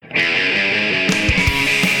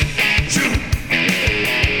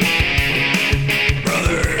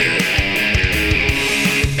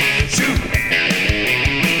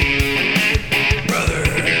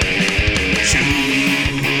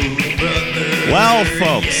Well,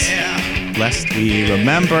 folks, lest we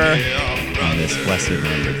remember on this blessed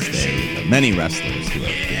Remembrance Day the many wrestlers who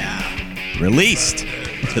have been released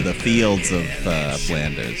to the fields of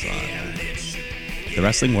Flanders on the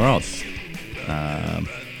wrestling world.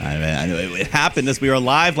 I know it happened as we were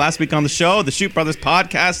live last week on the show, the Shoot Brothers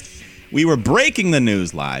podcast. We were breaking the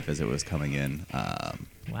news live as it was coming in.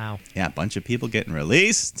 Wow. Yeah, a bunch of people getting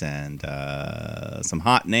released and some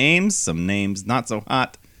hot names, some names not so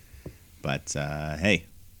hot. But, hey,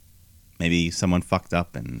 maybe someone fucked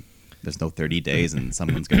up and there's no 30 days and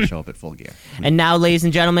someone's going to show up at Full Gear. And now, ladies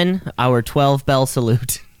and gentlemen, our 12-bell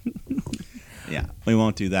salute. Yeah, we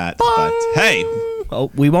won't do that. Bong! But, hey.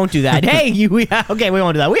 Oh, we won't do that. Hey, okay, we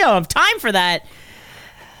won't do that. We don't have time for that.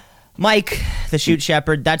 Mike, the Shoot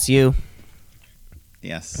Shepherd, that's you.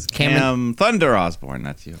 Yes, Cam Thunder Osborne,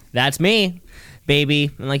 that's you. That's me,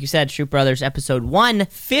 baby. And like you said, Shoot Brothers, episode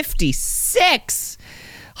 156.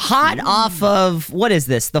 Hot off of, what is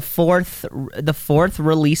this, the fourth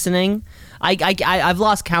releasing? I've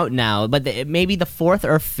lost count now, but maybe the fourth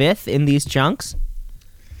or fifth in these chunks?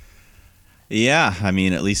 Yeah, I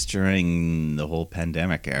mean, at least during the whole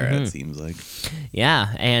pandemic era, it seems like.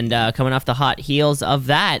 Yeah, and coming off the hot heels of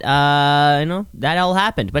that, that all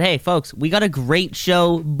happened. But hey, folks, we got a great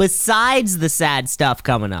show besides the sad stuff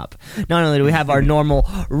coming up. Not only do we have our normal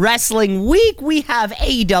wrestling week, we have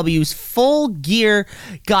AEW's Full Gear.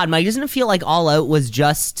 God, Mike, doesn't it feel like All Out was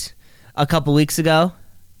just a couple weeks ago?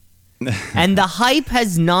 And the hype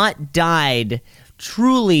has not died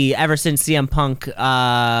truly ever since CM Punk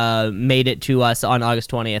made it to us on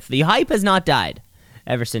August 20th. The hype has not died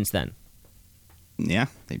ever since then. Yeah,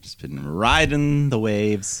 they've just been riding the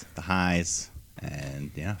waves, the highs,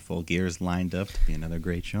 and yeah, Full Gear's lined up to be another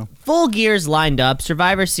great show. Full Gear's lined up.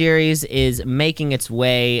 Survivor Series is making its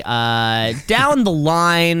way down the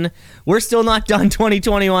line. We're still not done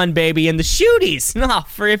 2021, baby. And the shooties,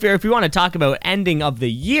 if you want to talk about ending of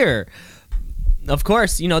the year, of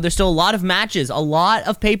course, there's still a lot of matches, a lot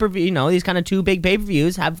of pay-per-view, these kind of two big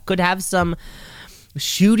pay-per-views could have some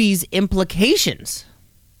shooties implications.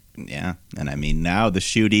 Yeah, and I mean, now the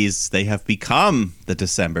shooties, they have become the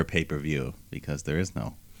December pay-per-view because there is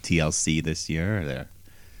no TLC this year.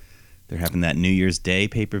 They're having that New Year's Day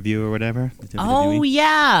pay-per-view or whatever. Oh,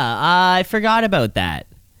 yeah, I forgot about that.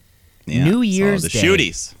 Yeah, New Year's Day. The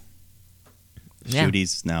shooties.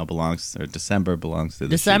 Shooties now December belongs to the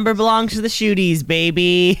December shooties. Belongs to the shooties,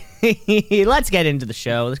 baby. Let's get into the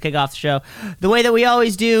show. Let's kick off the show the way that we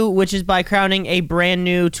always do, which is by crowning a brand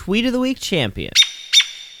new Tweet of the Week champion.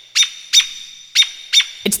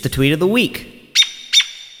 It's the Tweet of the Week.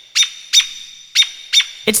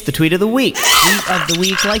 It's the Tweet of the Week. Tweet of the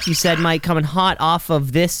Week, like you said, Mike, coming hot off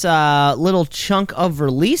of this little chunk of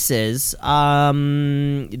releases. This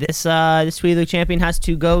Tweet of the Week champion has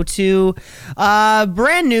to go to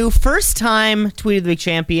brand new, first time Tweet of the Week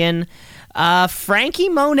champion, Frankie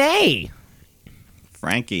Monet.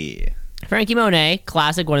 Frankie Monet,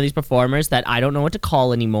 classic, one of these performers that I don't know what to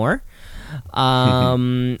call anymore.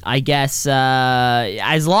 I guess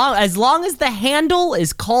as long as the handle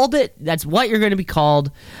is called it, that's what you're going to be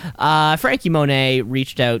called. Frankie Monet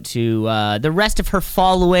reached out to the rest of her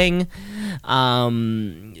following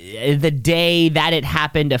the day that it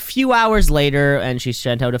happened, a few hours later, and she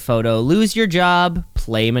sent out a photo. Lose your job,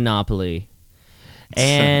 play Monopoly.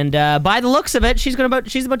 And by the looks of it, she's about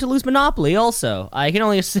to lose Monopoly. Also, I can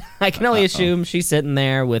only assume she's sitting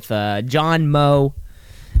there with John Moe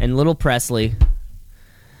and Little Presley,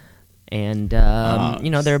 and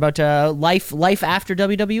they're about to life after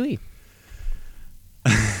WWE.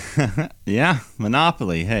 Yeah,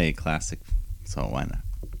 Monopoly. Hey, classic. So why not?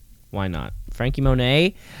 Why not? Frankie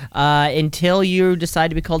Monet. Until you decide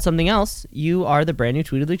to be called something else, you are the brand new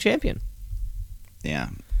Tweet of the Week champion. Yeah,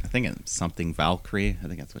 I think it's something Valkyrie. I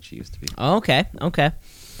think that's what she used to be. Okay.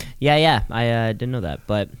 Yeah. I didn't know that,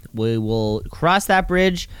 but we will cross that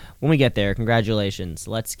bridge when we get there. Congratulations.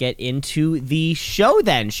 Let's get into the show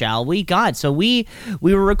then, shall we? God, so we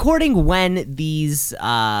were recording when these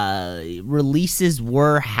releases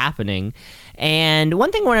were happening. And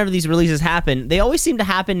one thing, whenever these releases happen, they always seem to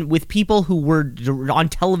happen with people who were on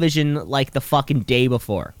television like the fucking day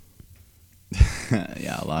before.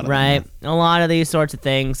 Yeah, a lot of right, them. A lot of these sorts of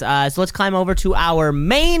things. So let's climb over to our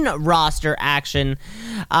main roster action.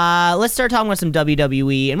 Let's start talking about some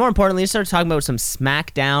WWE, and more importantly, let's start talking about some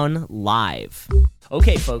Smackdown Live.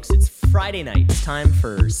 Okay, folks, it's Friday night. It's time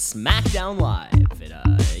for Smackdown Live.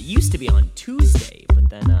 It used to be on Tuesday, but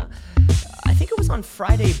then I think it was on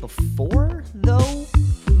Friday before, though.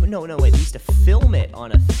 No, wait, we used to film it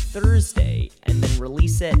on a Thursday and then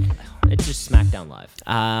release it. It's just SmackDown Live.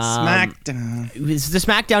 SmackDown. Is the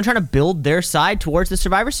SmackDown trying to build their side towards the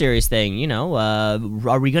Survivor Series thing? You know,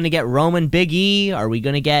 are we going to get Roman, Big E? Are we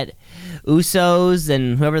going to get Usos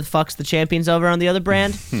and whoever the fuck's the champions over on the other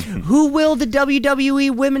brand? Who will the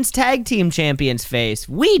WWE Women's Tag Team Champions face?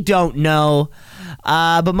 We don't know.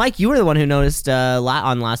 But Mike, you were the one who noticed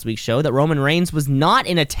on last week's show that Roman Reigns was not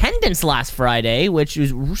in attendance last Friday, which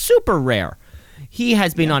is super rare. He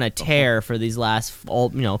has been on a tear for these last,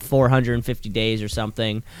 450 days or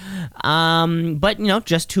something. But,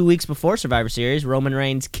 just 2 weeks before Survivor Series, Roman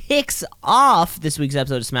Reigns kicks off this week's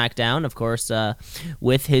episode of SmackDown, of course,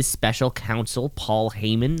 with his special counsel, Paul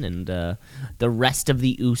Heyman, and the rest of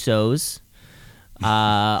the Usos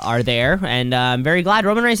are there. And I'm very glad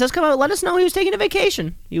Roman Reigns does come out. Let us know he was taking a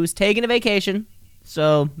vacation.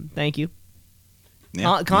 So, thank you.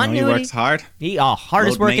 Yeah, continuity. He works hard.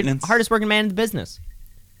 Hardest working man in the business.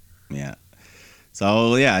 Yeah.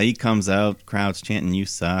 So he comes out, crowd's chanting "You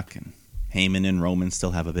suck," and Heyman and Roman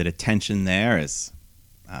still have a bit of tension there. As,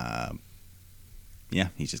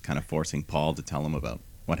 he's just kind of forcing Paul to tell him about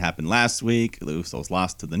what happened last week. The Usos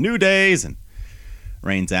lost to the New Days, and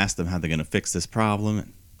Reigns asked them how they're going to fix this problem,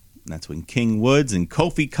 and that's when King Woods and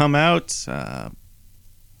Kofi come out.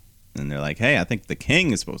 And they're like, hey, I think the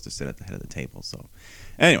king is supposed to sit at the head of the table. So,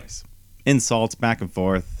 anyways, insults back and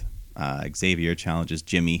forth. Xavier challenges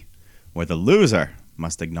Jimmy, where the loser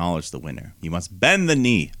must acknowledge the winner. You must bend the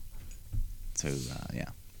knee. So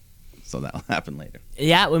that'll happen later.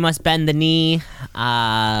 Yeah, we must bend the knee.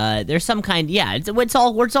 There's some kind, it's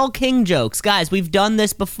all king jokes. Guys, we've done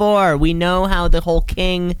this before. We know how the whole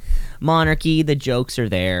king monarchy, the jokes are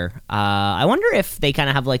there. I wonder if they kind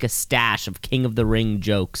of have like a stash of King of the Ring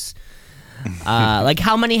jokes. Like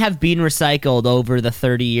how many have been recycled over the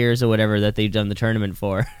 30 years or whatever that they've done the tournament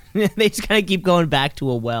for? They just kind of keep going back to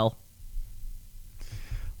a well.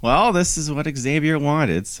 Well, this is what Xavier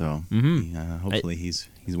wanted, so hopefully he's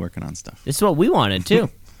working on stuff. This is what we wanted too.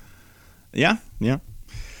 Yeah.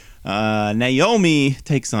 Naomi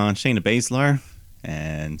takes on Shayna Baszler,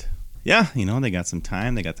 and they got some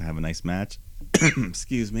time. They got to have a nice match.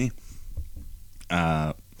 Excuse me.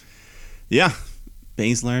 Baszler,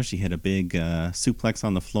 she hit a big suplex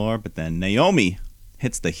on the floor, but then Naomi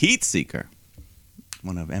hits the Heat Seeker,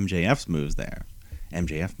 one of MJF's moves there.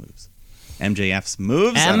 MJF's moves.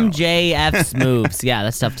 Yeah,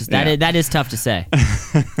 that's tough to say. That is tough to say.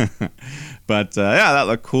 But that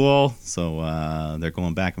looked cool. So they're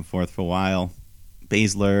going back and forth for a while.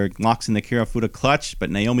 Baszler locks in the Kirifuda clutch, but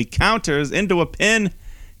Naomi counters into a pin,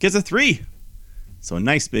 gets a 3. So a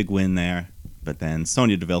nice big win there. But then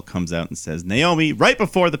Sonya Deville comes out and says, Naomi, right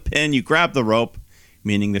before the pin, you grabbed the rope,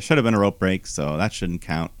 meaning there should have been a rope break, so that shouldn't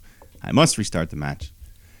count. I must restart the match.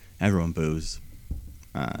 Everyone boos.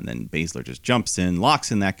 And then Baszler just jumps in,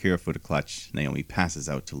 locks in that Kirifuda clutch. Naomi passes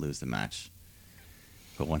out to lose the match.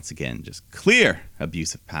 But once again, just clear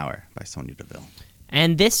abuse of power by Sonya Deville.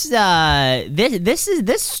 And this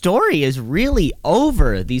story is really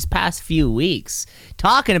over these past few weeks.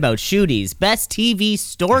 Talking about Shooties, best TV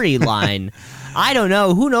storyline. I don't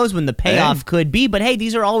know. Who knows when the payoff could be? But hey,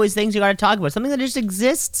 these are always things you got to talk about. Something that just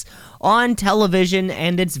exists on television,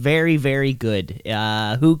 and it's very, very good.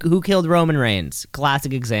 Who killed Roman Reigns?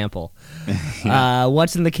 Classic example.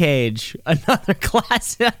 What's in the cage? Another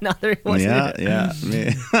classic.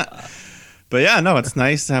 But it's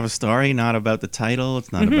nice to have a story, not about the title.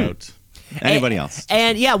 It's not about anybody else.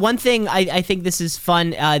 And one thing, I think this is fun.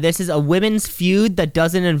 This is a women's feud that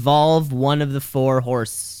doesn't involve one of the 4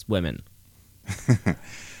 horsewomen.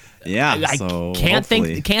 I can't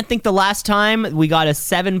think the last time we got a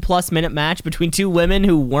 7+ minute match between 2 women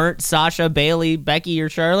who weren't Sasha, Bayley, Becky, or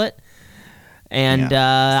Charlotte. And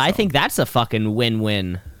I think that's a fucking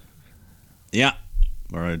win-win. Yeah.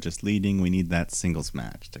 We're just leading. We need that singles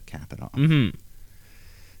match to cap it off.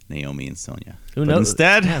 Naomi and Sonya. Who knows?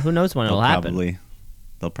 Instead, who knows when it'll happen?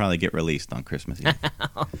 They'll probably get released on Christmas Eve.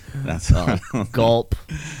 That's gulp.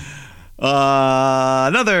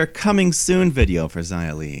 Another coming soon video for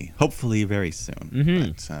Xia Li. Hopefully very soon.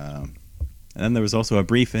 But, and then there was also a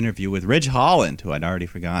brief interview with Ridge Holland, who I'd already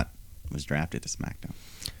forgot was drafted to SmackDown.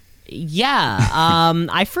 Yeah.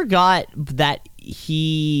 I forgot that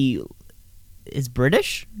he is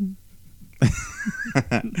British.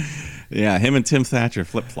 Him and Tim Thatcher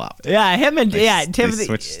flip-flopped. Tim.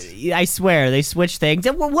 Switched. I swear they switched things.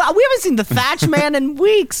 We haven't seen the Thatch Man in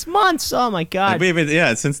weeks, months. Oh my god.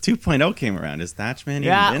 Since 2.0 came around, is Thatch Man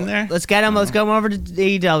even in there? Let's get him. Let's go over to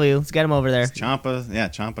AEW. Let's get him over there.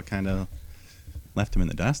 Ciampa kind of left him in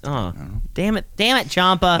the dust. Oh, damn it,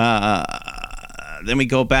 Ciampa. Then we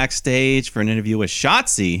go backstage for an interview with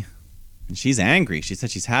Shotzi. And she's angry. She said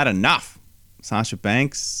she's had enough. Sasha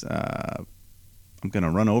Banks, I'm going to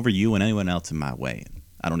run over you and anyone else in my way.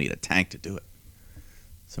 I don't need a tank to do it.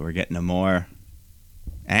 So we're getting a more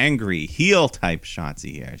angry heel type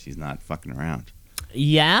Shotzi here. She's not fucking around.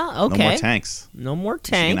 Yeah, okay. No more tanks. No more Is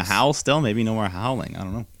she tanks. going to howl still? Maybe no more howling. I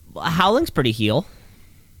don't know. Howling's pretty heel.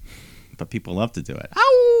 But people love to do it.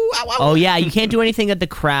 Ow, ow, ow. Oh, yeah, you can't do anything that the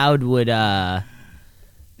crowd would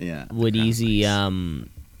easy...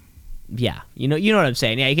 Yeah, you know what I'm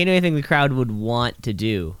saying. Yeah, you can't do anything the crowd would want to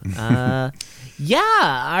do. Yeah,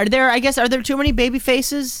 are there too many baby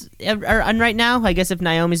faces on right now? I guess if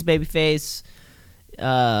Naomi's baby face,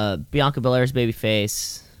 Bianca Belair's baby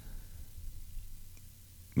face.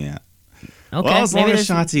 Yeah. Okay. Well, as long as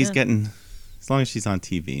Shotzi's getting, as long as she's on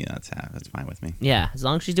TV, that's fine with me. Yeah, as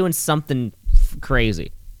long as she's doing something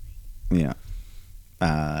crazy. Yeah.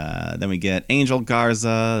 Then we get Angel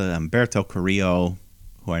Garza, Humberto Carrillo,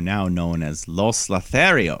 who are now known as Los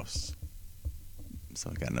Lotharios.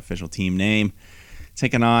 So we got an official team name.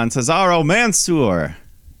 Taking on Cesaro Mansoor.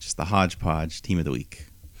 Just the hodgepodge team of the week.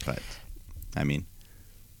 But, I mean...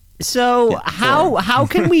 So, how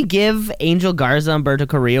can we give Angel Garza and Humberto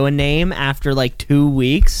Carrillo a name after, 2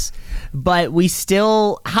 weeks? But we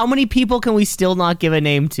still... How many people can we still not give a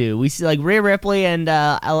name to? We see, Rhea Ripley and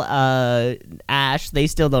Ash, they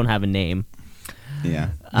still don't have a name. Yeah.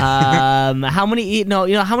 How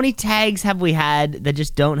many tags have we had that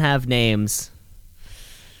just don't have names?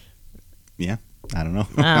 Yeah, I don't know.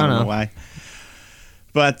 I don't know why.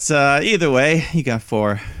 But either way, you got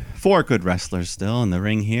four good wrestlers still in the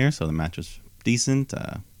ring here, so the match was decent.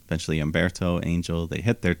 Eventually, Humberto, Angel, they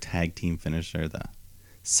hit their tag team finisher, the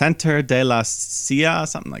Center de la Cia,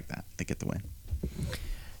 something like that. They get the win.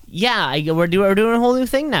 Yeah, we're doing a whole new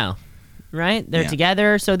thing now. Right? They're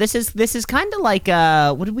together. So this is kind of like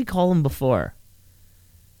what did we call them before?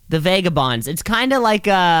 The Vagabonds. It's kind of like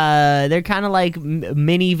they're kind of like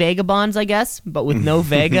mini Vagabonds, I guess, but with no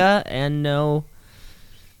Vega and no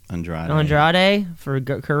Andrade for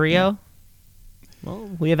Carrillo. Yeah. Well,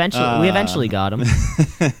 we eventually got him.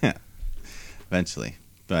 Eventually.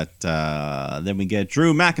 But then we get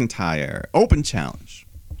Drew McIntyre, open challenge.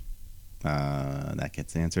 That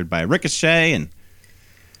gets answered by Ricochet, and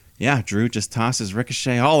yeah, Drew just tosses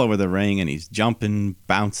Ricochet all over the ring, and he's jumping,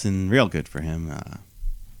 bouncing, real good for him.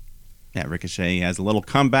 Ricochet has a little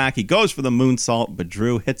comeback. He goes for the moonsault, but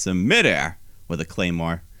Drew hits him midair with a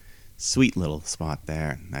Claymore. Sweet little spot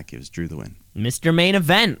there, and that gives Drew the win. Mr. Main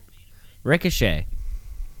Event, Ricochet.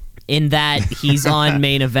 In that he's on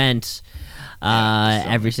Main Event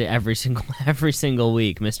every single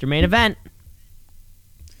week. Mr. Main Event.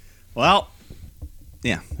 Well,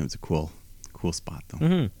 yeah, it was a cool spot though.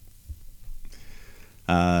 Mm-hmm.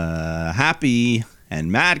 Happy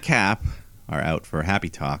and Madcap are out for Happy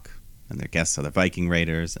Talk, and their guests are the Viking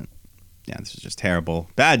Raiders. And yeah, this is just terrible.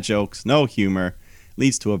 Bad jokes, no humor,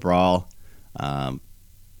 leads to a brawl, and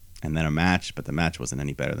then a match. But the match wasn't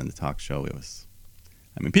any better than the talk show. It was.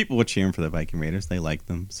 I mean, people were cheering for the Viking Raiders. They liked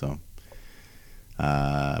them. So,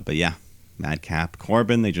 but yeah, Madcap,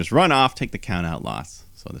 Corbin, they just run off, take the count out, loss.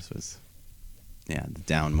 So this was. Yeah, the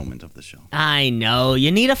down moment of the show. I know.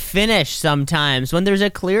 You need a finish sometimes. When there's a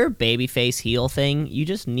clear babyface heel thing, you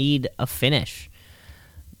just need a finish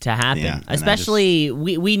to happen. Yeah, especially,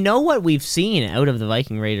 we know what we've seen out of the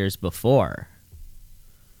Viking Raiders before.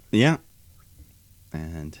 Yeah.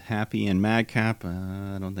 And Happy and Madcap,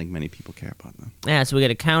 I don't think many people care about them. Yeah, so we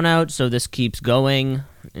get a count out, so this keeps going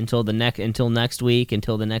until next week,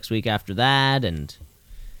 until the next week after that, and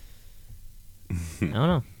I don't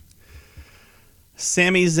know.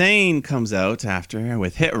 Sami Zayn comes out after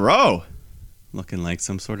with Hit Row, looking like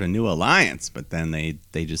some sort of new alliance, but then they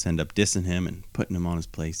just end up dissing him and putting him on his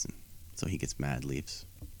place, and so he gets mad, leaves.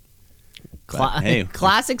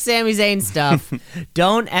 Classic Sami Zayn stuff.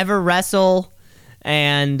 Don't ever wrestle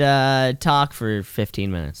and talk for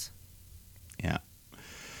 15 minutes. Yeah.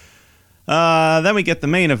 Then we get the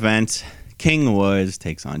main event. King Woods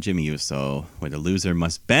takes on Jimmy Uso, where the loser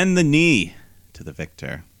must bend the knee to the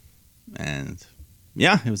victor. And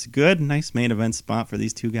yeah, it was a good, nice main event spot for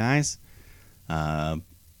these two guys.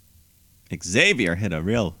 Xavier hit a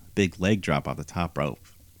real big leg drop off the top rope.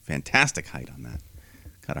 Fantastic height on that.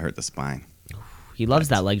 Gotta hurt the spine. He loves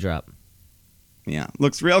that leg drop. Yeah,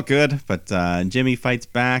 looks real good, but Jimmy fights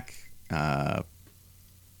back.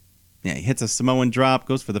 He hits a Samoan drop,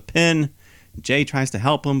 goes for the pin. Jay tries to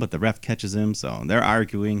help him, but the ref catches him, so they're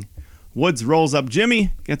arguing. Woods rolls up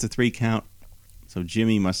Jimmy, gets a 3 count. So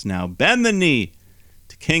Jimmy must now bend the knee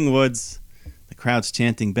to King Woods. The crowd's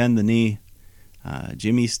chanting, bend the knee.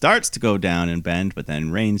 Jimmy starts to go down and bend, but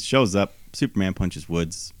then Reigns shows up. Superman punches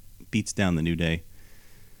Woods. beats down the New Day.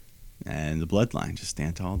 And the Bloodline just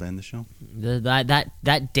stand tall to end the show.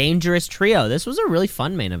 That dangerous trio. This was a really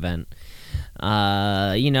fun main event.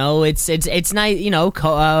 It's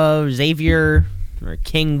nice. Xavier or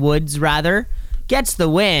King Woods rather gets the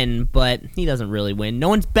win, but he doesn't really win. No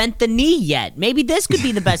one's bent the knee yet. Maybe this could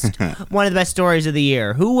be the best, one of the best stories of the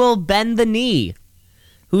year. Who will bend the knee?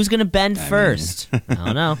 Who's gonna bend first? I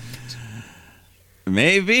don't know.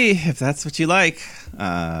 Maybe, if that's what you like.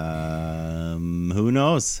 Who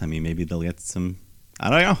knows? I mean, maybe they'll get some... I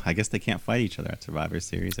don't know. I guess they can't fight each other at Survivor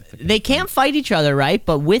Series. They can't fight each other, right?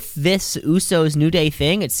 But with this Usos New Day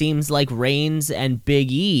thing, it seems like Reigns and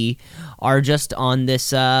Big E are just on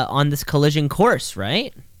this collision course,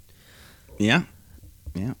 right? Yeah.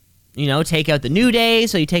 Take out the New Day,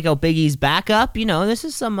 so you take out Big E's backup. This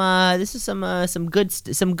is some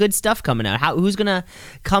good stuff coming out. Who's gonna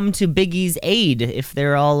come to Big E's aid if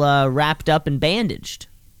they're all wrapped up and bandaged?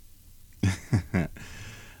 I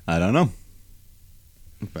don't know,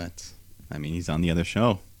 but I mean, he's on the other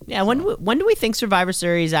show. Yeah. So. When do we think Survivor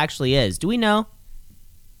Series actually is? Do we know?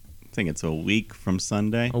 I think it's a week from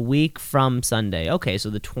Sunday. A week from Sunday. Okay, so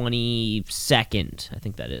the 22nd. I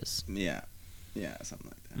think that is. Yeah, something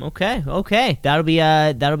like that. Okay. That'll be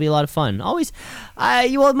a lot of fun. Always,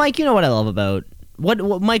 Mike, you know what I love about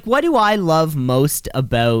Mike? What do I love most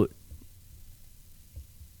about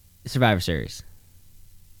Survivor Series?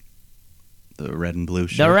 The red and blue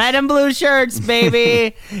shirts. The red and blue shirts,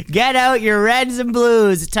 baby. Get out your reds and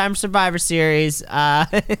blues. It's time for Survivor Series.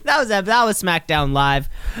 That was SmackDown Live.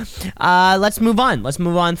 Let's move on. Let's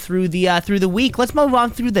move on through the week. Let's move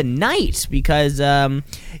on through the night because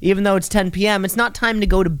even though it's 10 p.m., it's not time to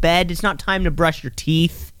go to bed. It's not time to brush your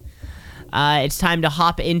teeth. It's time to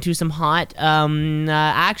hop into some hot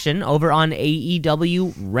action over on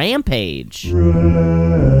AEW Rampage.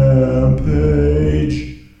 Rampage.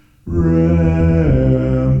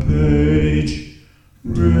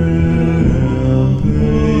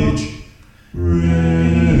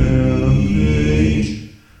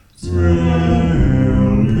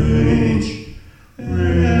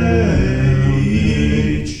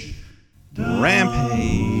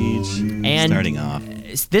 And starting off.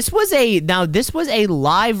 This was a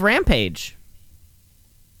live Rampage.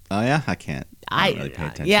 Oh yeah, I can't. I don't really pay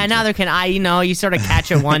attention. Yeah, neither can I. You sort of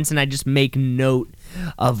catch it once, and I just make note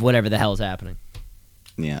of whatever the hell's happening.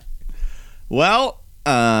 Yeah. Well,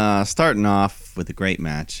 starting off with a great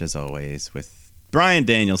match as always with Bryan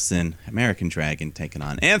Danielson, American Dragon, taking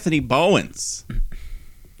on Anthony Bowens.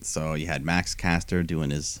 So you had Max Caster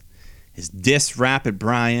doing his diss rap at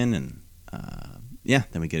Bryan, and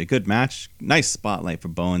then we get a good match. Nice spotlight for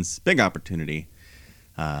Bowens. Big opportunity.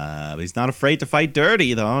 But he's not afraid to fight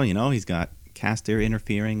dirty, though. He's got Caster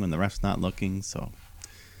interfering when the ref's not looking. So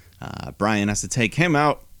Bryan has to take him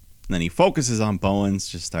out. And then he focuses on Bowens,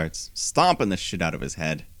 just starts stomping the shit out of his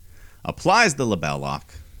head, applies the label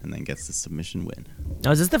lock, and then gets the submission win.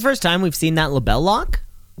 Now, is this the first time we've seen that label lock?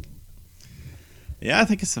 Yeah, I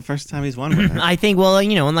think it's the first time he's won with it. I think,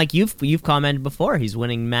 and like you've commented before, he's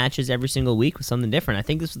winning matches every single week with something different. I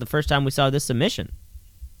think this was the first time we saw this submission.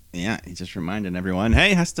 Yeah, he's just reminding everyone,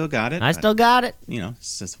 hey, I still got it. Still got it.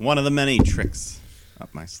 It's just one of the many tricks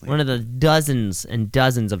up my sleeve. One of the dozens and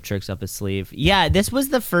dozens of tricks up his sleeve. Yeah, this was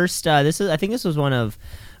the first. I think this was one of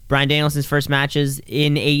Bryan Danielson's first matches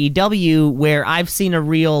in AEW where I've seen a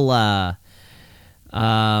real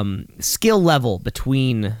skill level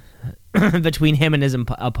between him and his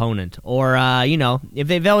opponent. Or if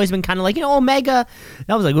they've always been kind of like Omega,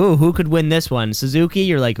 that was like, ooh, who could win this one? Suzuki,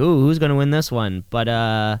 you're like, ooh, who's gonna win this one?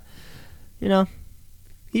 But he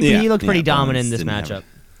looked pretty dominant in this matchup.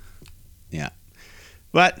 Yeah.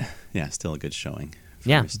 But, yeah, still a good showing for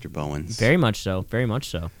Mr. Bowens. Very much so. Very much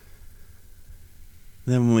so.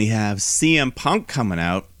 Then we have CM Punk coming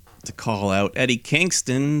out to call out Eddie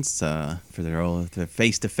Kingston's for their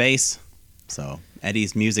face-to-face. So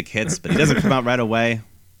Eddie's music hits, but he doesn't come out right away.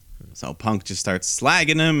 So Punk just starts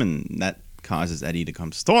slagging him, and that causes Eddie to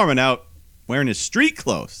come storming out wearing his street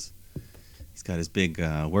clothes. He's got his big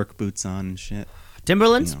work boots on and shit.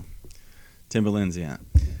 Timberlands? Timberlands, yeah.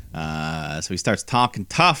 So he starts talking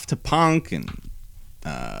tough to Punk, and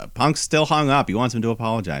Punk's still hung up. He wants him to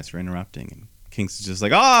apologize for interrupting. And Kingston's just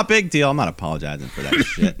like, oh, big deal. I'm not apologizing for that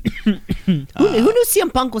shit. Who knew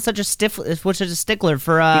CM Punk was such a stickler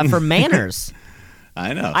for manners?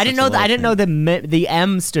 I know. I didn't know the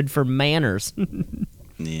M stood for manners.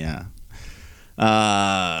 Yeah.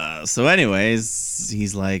 So anyways,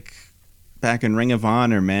 he's like, back in Ring of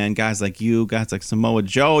Honor, man, guys like you, guys like Samoa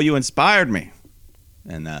Joe, you inspired me.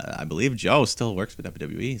 And I believe Joe still works for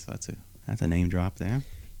WWE, so that's a name drop there.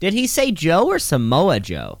 Did he say Joe or Samoa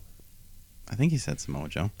Joe? I think he said Samoa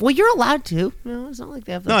Joe. Well, you're allowed to. No, it's not like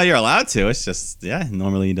they have. No, you're allowed to. It's just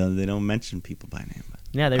normally they don't mention people by name. But,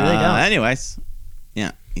 yeah, they really don't. Anyways,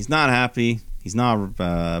 yeah, he's not happy. He's not.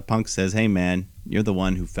 Punk says, "Hey, man, you're the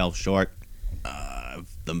one who fell short of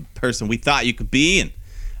the person we thought you could be, and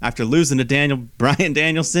after losing to Bryan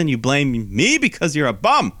Danielson, you blame me because you're a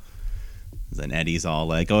bum." Then Eddie's all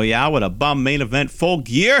like, "Oh yeah, what a bum main event, Full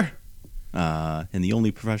Gear, in the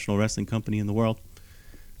only professional wrestling company in the world.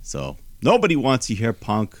 So nobody wants you here,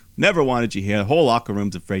 Punk. Never wanted you here. The whole locker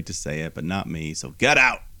room's afraid to say it, but not me. So get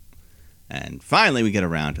out." And finally, we get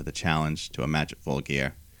around to the challenge to a match at Full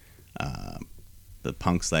Gear. The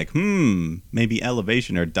Punk's like, maybe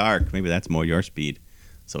Elevation or Dark. Maybe that's more your speed.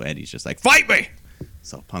 So Eddie's just like, "Fight me!"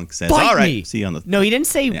 So Punk says, "Fight all right, me." see you on the... No, he didn't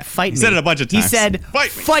say fight me. He said it a bunch of times. He said,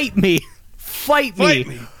 "Fight me. Fight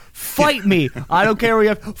me. Fight me. I don't care where you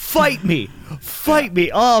have... Fight me. Fight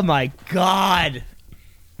me." Oh, my God.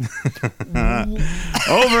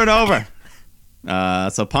 Over and over.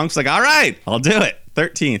 So Punk's like, "All right, I'll do it.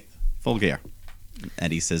 13th, Full Gear."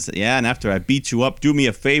 Eddie says, "Yeah, and after I beat you up, do me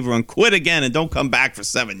a favor and quit again and don't come back for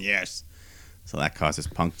 7 years." So that causes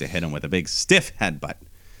Punk to hit him with a big stiff headbutt.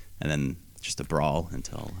 And then just a brawl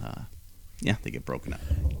until, they get broken up.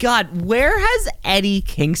 God, where has Eddie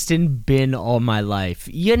Kingston been all my life?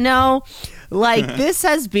 You know, like, this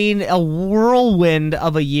has been a whirlwind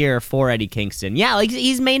of a year for Eddie Kingston. Yeah, like,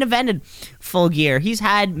 he's main evented Full Gear. He's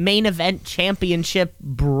had main event championship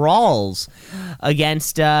brawls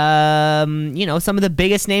against, some of the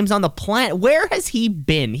biggest names on the planet. Where has he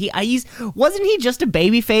been? Wasn't he just a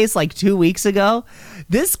babyface like 2 weeks ago?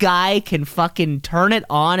 This guy can fucking turn it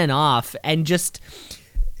on and off and just...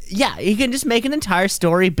 Yeah, he can just make an entire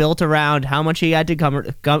story built around how much he had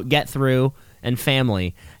to get through and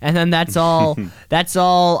family, and then that's all. That's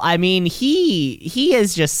all. I mean, he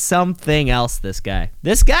is just something else. This guy.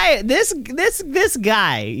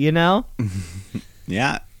 You know.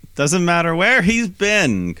 Yeah, doesn't matter where he's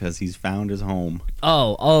been because he's found his home.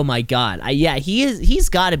 Oh my God! He's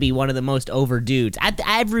got to be one of the most over dudes at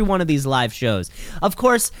every one of these live shows. Of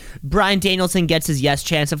course, Bryan Danielson gets his yes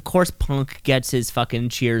chance. Of course, Punk gets his fucking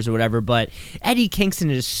cheers or whatever. But Eddie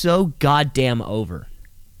Kingston is so goddamn over.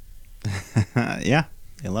 Yeah,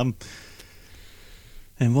 they love him,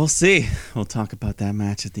 and we'll see. We'll talk about that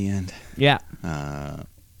match at the end. Yeah.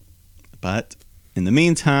 But in the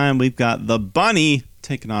meantime, we've got the Bunny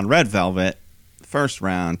taking on Red Velvet. First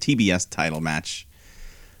round TBS title match.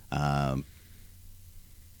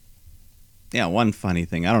 One funny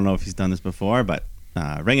thing. I don't know if he's done this before, but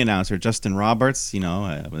ring announcer Justin Roberts,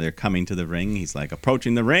 when they're coming to the ring, he's like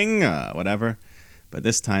approaching the ring, whatever. But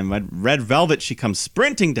this time, Red Velvet, she comes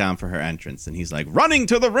sprinting down for her entrance, and he's like, "Running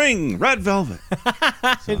to the ring, Red Velvet."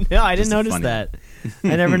 So, no, I didn't notice that.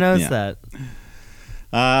 I never noticed that.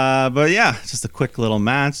 But yeah, just a quick little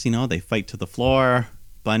match. They fight to the floor.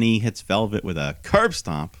 Bunny hits Velvet with a curb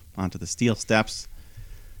stomp onto the steel steps.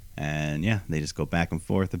 And yeah, they just go back and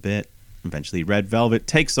forth a bit. Eventually, Red Velvet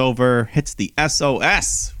takes over, hits the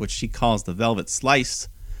SOS, which she calls the Velvet Slice.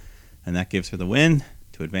 And that gives her the win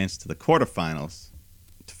to advance to the quarterfinals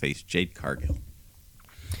to face Jade Cargill.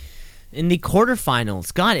 In the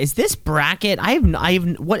quarterfinals, God, is this bracket?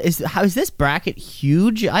 How is this bracket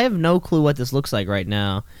huge? I have no clue what this looks like right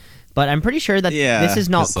now. But I'm pretty sure that this is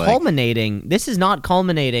not culminating. This is not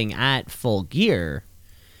culminating at Full Gear.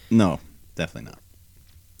 No, definitely not.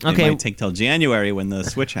 Okay, it might take till January when the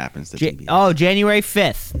switch happens to TBS. January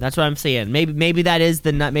 5th. That's what I'm saying. Maybe that is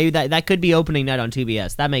the night. Maybe that could be opening night on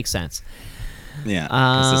TBS. That makes sense. Yeah,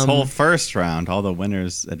 because this whole first round, all the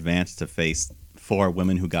winners advanced to face 4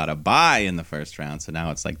 women who got a bye in the first round. So now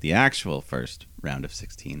it's like the actual first round of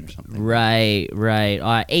 16 or something. Right.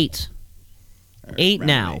 8. 8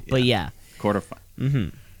 now, 8, but yeah. Quarterfinal. Mm-hmm.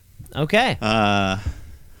 Okay.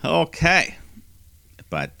 Okay.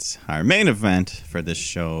 But our main event for this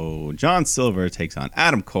show, John Silver takes on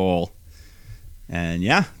Adam Cole. And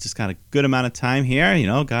yeah, just got a good amount of time here.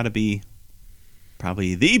 Got to be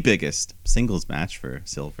probably the biggest singles match for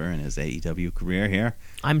Silver in his AEW career here.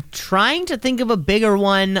 I'm trying to think of a bigger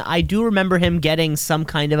one. I do remember him getting some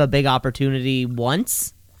kind of a big opportunity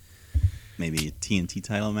once. Maybe a TNT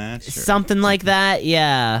title match? Something like that,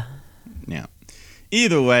 yeah. Yeah.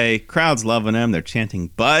 Either way, crowd's loving him. They're chanting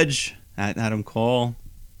Budge at Adam Cole,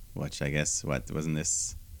 which I guess, wasn't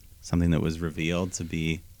this something that was revealed to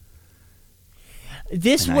be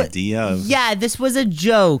an idea of... Yeah, this was a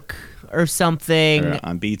joke or something. Or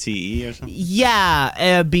on BTE or something?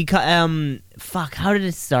 Yeah, because, how did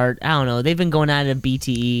it start? I don't know. They've been going at it at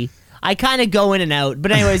BTE. I kind of go in and out.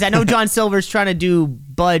 But anyways, I know John Silver's trying to do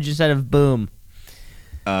Budge instead of Boom.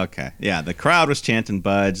 Okay. Yeah, the crowd was chanting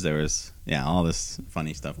Budge. There was Yeah, all this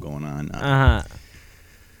funny stuff going on. Uh-huh.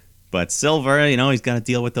 But Silver, he's got to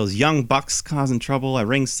deal with those young bucks causing trouble at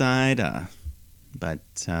ringside. But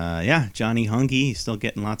Johnny Hungy, he's still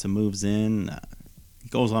getting lots of moves in. He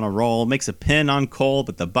goes on a roll, makes a pin on Cole,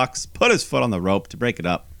 but the Bucks put his foot on the rope to break it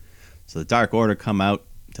up. So the Dark Order come out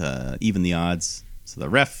to even the odds. So the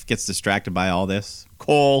ref gets distracted by all this.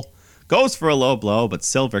 Cole goes for a low blow, but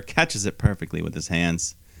Silver catches it perfectly with his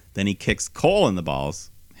hands. Then he kicks Cole in the balls,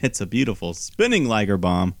 hits a beautiful spinning Liger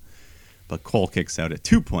bomb, but Cole kicks out at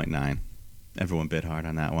 2.9. Everyone bid hard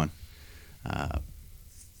on that one.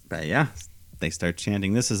 But yeah, they start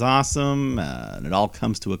chanting, "This is awesome," and it all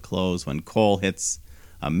comes to a close when Cole hits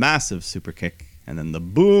a massive super kick and then the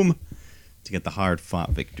boom to get the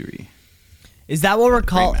hard-fought victory. Is that what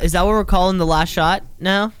we're calling the last shot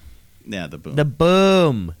now? Yeah, the boom. The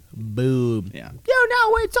boom. Boom. Yeah.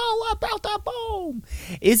 It's all about the boom.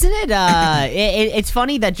 Isn't it? It's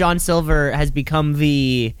funny that John Silver has become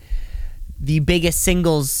the biggest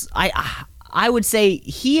singles. I would say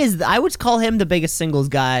he is. I would call him the biggest singles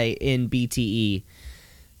guy in BTE.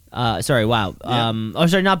 Sorry, wow. Yeah.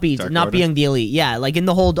 Not Order. being the elite. Yeah, like in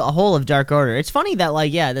the whole of Dark Order. It's funny that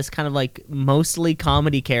this kind of like mostly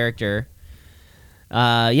comedy character.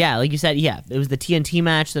 Like you said, it was the TNT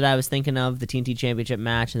match that I was thinking of, the TNT Championship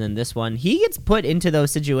match, and then this one. He gets put into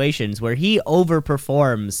those situations where he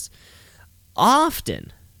overperforms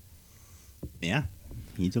often. Yeah,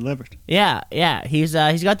 he delivered. Yeah. He's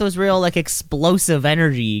got those real like explosive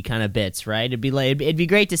energy kind of bits, right? It'd be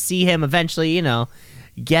great to see him eventually,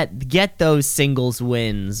 get those singles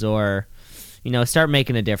wins or, start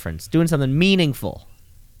making a difference, doing something meaningful.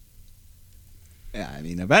 Yeah, I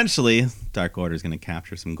mean, eventually, Dark Order is going to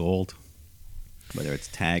capture some gold. Whether it's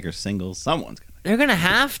tag or singles, someone's going to. They're going to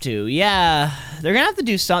have to, yeah. They're going to have to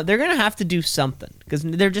do something. They're going to have to do something. Because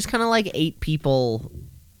they're just kind of like 8 people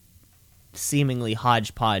seemingly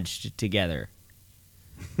hodgepodge together.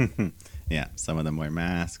 Yeah, some of them wear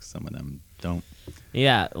masks, some of them don't.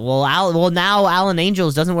 Yeah, now Alan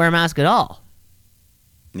Angels doesn't wear a mask at all.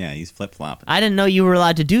 Yeah, he's flip-flopping. I didn't know you were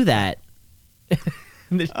allowed to do that.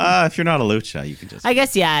 If you're not a lucha, you can just. I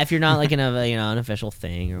guess if you're not like in an official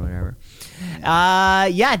thing or whatever.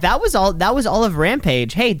 That was all. That was all of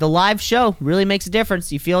Rampage. Hey, the live show really makes a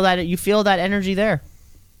difference. You feel that energy there.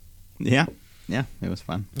 Yeah, it was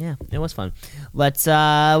fun. Yeah, it was fun. Let's.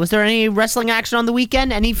 Was there any wrestling action on the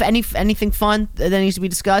weekend? Anything fun that needs to be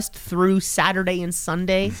discussed through Saturday and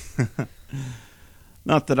Sunday?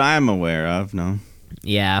 Not that I'm aware of. No.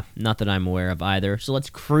 Yeah, not that I'm aware of either. So let's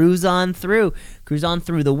cruise on through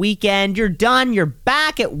the weekend. You're done. You're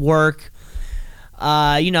back at work.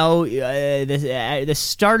 The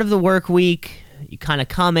start of the work week, you kind of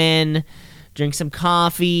come in, drink some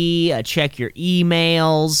coffee, check your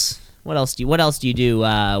emails. What else do you do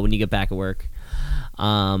when you get back at work?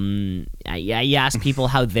 You ask people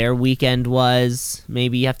how their weekend was.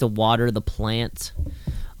 Maybe you have to water the plant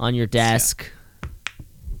on your desk. Yeah.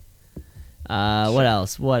 What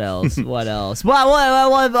else? Well,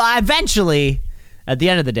 eventually, at the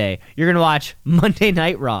end of the day, you're going to watch Monday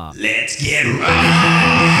Night Raw. Let's get raw.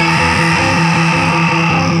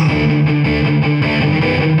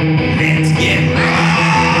 Let's get raw.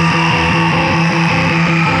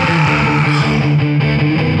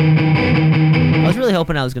 I was really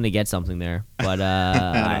hoping I was going to get something there, but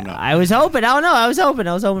I was hoping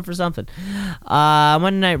for something.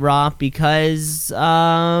 Monday Night Raw, because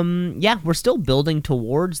we're still building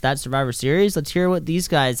towards that Survivor Series. Let's hear what these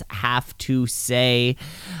guys have to say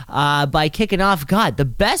by kicking off. God, the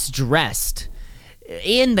best dressed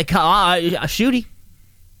in the Shooty.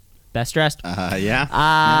 Best dressed.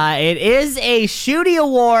 It is a Shooty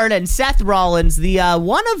Award, and Seth Rollins, the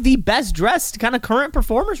one of the best dressed kind of current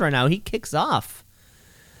performers right now. He kicks off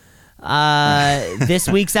this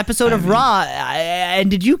week's episode of Raw. And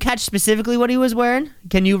did you catch specifically what he was wearing?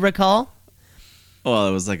 Can you recall? Well,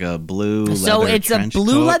 it was like a blue leather So it's a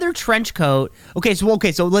blue coat. leather trench coat. Okay, so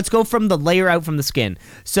let's go from the layer out from the skin.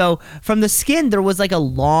 So from the skin, there was like a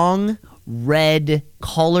long red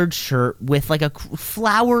collared shirt with like a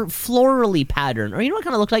florally pattern, or what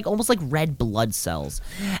kind of looked like almost like red blood cells.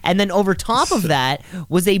 And then over top of that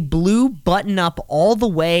was a blue button up all the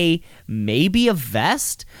way, maybe a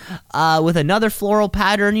vest, with another floral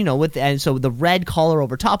pattern, and so the red collar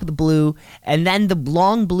over top of the blue, and then the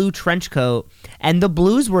long blue trench coat. And the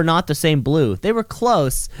blues were not the same blue. They were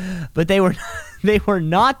close, but they were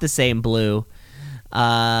not the same blue.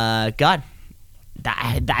 God.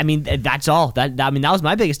 That's all. That was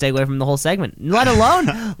my biggest takeaway from the whole segment. Let alone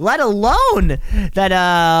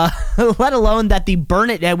that the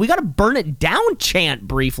burn it. We got a burn it down chant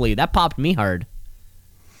briefly. That popped me hard.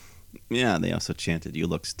 Yeah, they also chanted, "You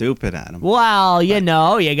look stupid," at him. Well, you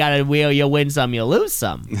know, you gotta you win some, you lose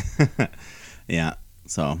some. Yeah.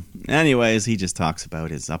 So, anyways, he just talks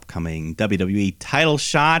about his upcoming WWE title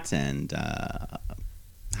shot and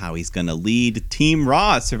how he's going to lead Team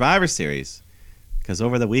Raw at Survivor Series. Because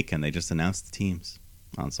over the weekend, they just announced the teams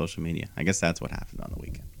on social media. I guess that's what happened on the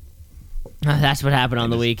weekend. That's what happened on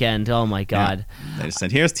the weekend. Oh, my God. Yeah, they just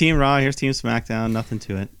said, here's Team Raw, here's Team SmackDown, nothing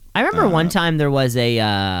to it. I remember one time there was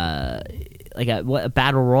a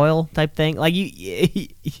battle royal type thing. Like,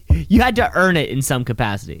 you had to earn it in some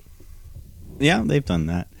capacity. Yeah, they've done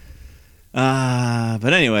that.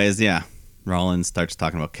 But anyways, yeah. Rollins starts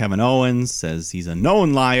talking about Kevin Owens, says he's a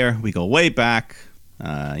known liar. We go way back.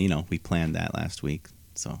 We planned that last week.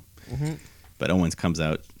 So, But Owens comes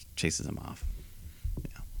out, chases him off.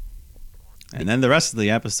 Yeah. And then the rest of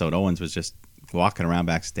the episode, Owens was just walking around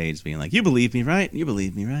backstage being like, you believe me, right? You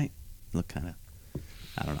believe me, right? Look kind of,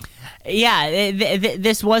 I don't know. Yeah,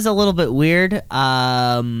 this was a little bit weird.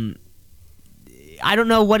 I don't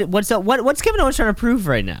know what's Kevin Owens trying to prove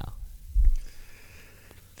right now.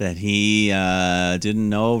 That he didn't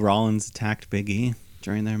know Rollins attacked Big E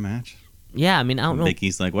during their match. Yeah, I mean, I don't know. Big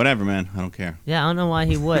E's like, whatever, man, I don't care. Yeah, I don't know why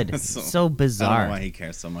he would. so bizarre. I don't know why he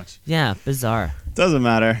cares so much. Yeah, bizarre. Doesn't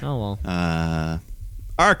matter. Oh well.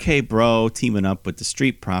 RK Bro teaming up with the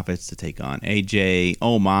Street Profits to take on AJ,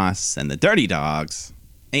 Omos, and the Dirty Dogs.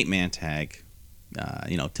 8-man tag.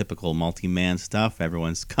 Typical multi-man stuff.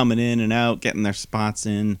 Everyone's coming in and out, getting their spots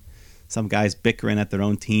in. Some guys bickering at their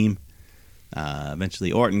own team.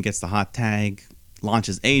 Eventually, Orton gets the hot tag,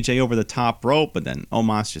 launches AJ over the top rope, but then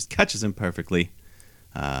Omos just catches him perfectly.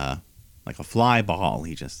 Like a fly ball.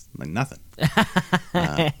 He just, like nothing.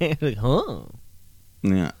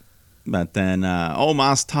 Yeah. But then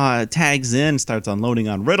Omos tags in, starts unloading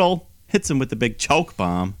on Riddle, hits him with the big choke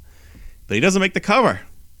bomb, but he doesn't make the cover.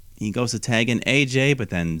 He goes to tag in AJ, but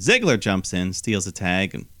then Ziggler jumps in, steals the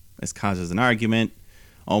tag, and this causes an argument.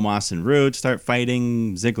 Omos and Rude start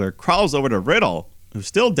fighting. Ziggler crawls over to Riddle, who's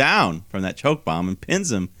still down from that choke bomb, and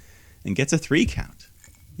pins him and gets a 3 count,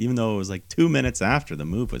 even though it was like 2 minutes after the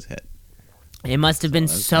move was hit. It must have been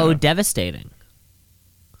so devastating.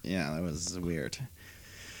 Yeah, that was weird.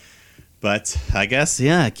 But I guess,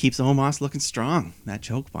 it keeps Omos looking strong. That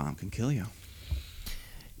choke bomb can kill you.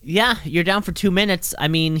 Yeah, you're down for 2 minutes. I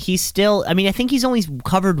mean, I think he's only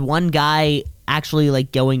covered one guy actually,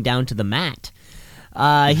 like, going down to the mat.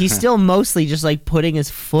 He's still mostly just, like, putting his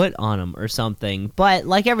foot on him or something. But,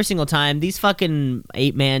 like, every single time, these fucking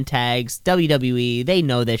 8-man tags, WWE, they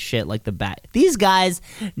know this shit like the back. These guys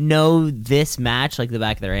know this match like the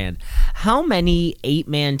back of their hand. How many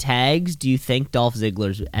 8-man tags do you think Dolph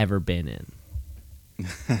Ziggler's ever been in?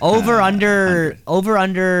 Over, under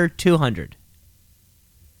 200.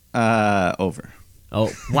 Over.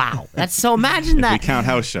 Oh, wow. That's so, imagine that. If we count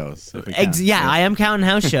house shows. I am counting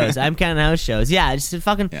house shows. Yeah, just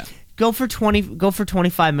fucking go for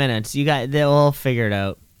 25 minutes. They'll figure it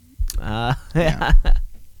out. Yeah.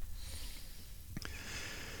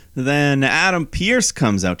 Then Adam Pearce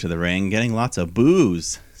comes out to the ring getting lots of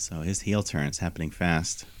boos. So his heel turn's happening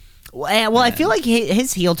fast. Well, I feel like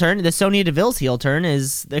his heel turn, the Sonya Deville's heel turn,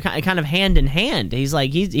 they're kind of hand in hand. He's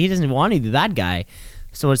like, he doesn't want to be that guy.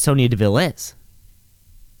 So what Sonya Deville is.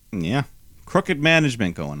 Yeah. Crooked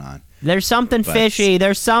management going on. There's something fishy.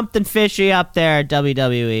 There's something fishy up there at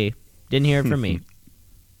WWE. Didn't hear it from me.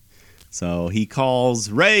 So he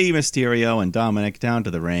calls Rey Mysterio and Dominic down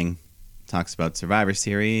to the ring. Talks about Survivor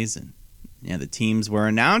Series. And the teams were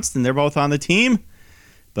announced and they're both on the team.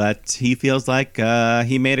 But he feels like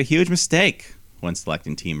he made a huge mistake when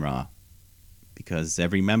selecting Team Raw. Because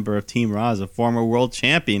every member of Team Raw is a former world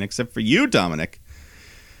champion except for you, Dominic.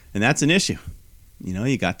 And that's an issue.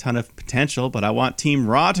 You got a ton of potential, but I want Team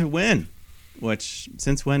Raw to win. Which,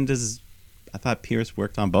 since when I thought Pierce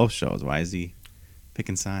worked on both shows. Why is he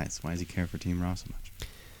picking sides? Why does he care for Team Raw so much?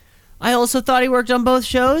 I also thought he worked on both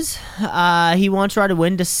shows. He wants Raw to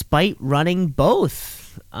win despite running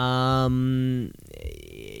both. Maybe I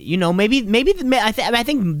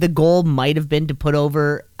think the goal might have been to put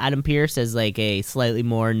over Adam Pearce as like a slightly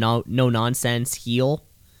more no nonsense heel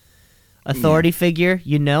authority figure,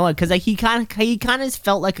 because like he kind of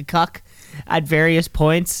felt like a cuck at various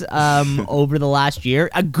points over the last year.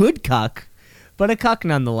 A good cuck, but a cuck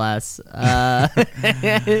nonetheless.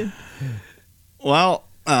 Well,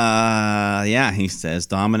 he says,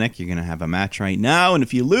 Dominic, you're gonna have a match right now, and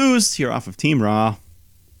if you lose, you're off of Team Raw.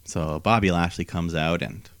 So Bobby Lashley comes out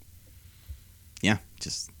and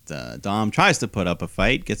Dom tries to put up a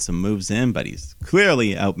fight, gets some moves in, but he's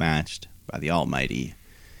clearly outmatched by the Almighty.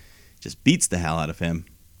 Just beats the hell out of him.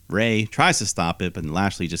 Ray tries to stop it, but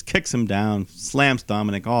Lashley just kicks him down, slams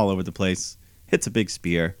Dominic all over the place, hits a big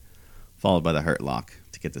spear, followed by the Hurt Lock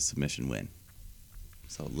to get the submission win.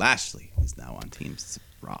 So Lashley is now on Team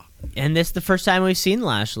Raw. And this is the first time we've seen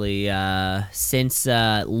Lashley since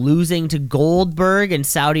losing to Goldberg in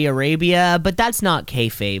Saudi Arabia, but that's not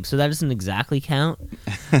kayfabe, so that doesn't exactly count.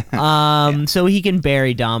 So he can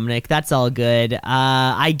bury Dominic. That's all good.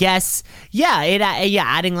 I guess,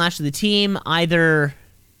 adding Lashley to the team, either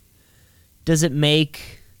does it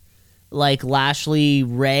make like Lashley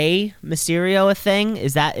Ray Mysterio a thing?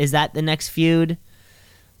 Is that the next feud?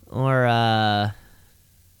 Or I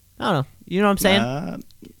don't know. You know what I'm saying?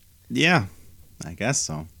 Yeah, I guess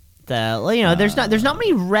so. There's not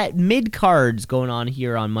many mid cards going on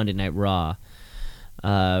here on Monday Night Raw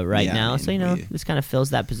now. I mean, this kind of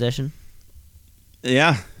fills that position.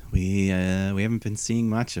 Yeah, we haven't been seeing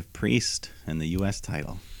much of Priest and the U.S.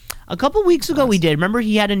 title. A couple weeks ago, we did. Remember,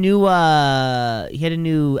 he had a new outfit,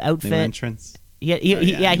 New entrance. He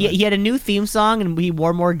had a new theme song, and he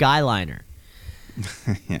wore more guy liner.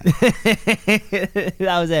 That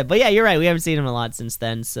was it. But yeah, you're right. We haven't seen him a lot since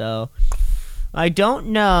then, so I don't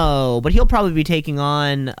know. But he'll probably be taking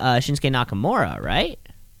on Shinsuke Nakamura, right?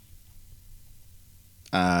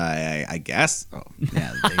 I guess. Oh,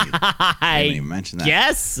 yeah. They didn't even mention that.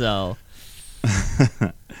 Guess so.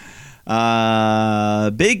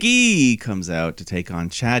 Big E comes out to take on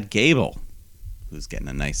Chad Gable, who's getting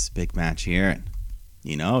a nice big match here, and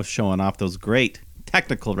showing off those great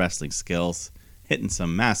technical wrestling skills, hitting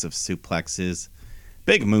some massive suplexes,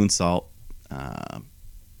 big moonsault.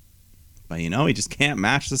 But he just can't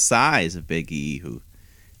match the size of Big E, who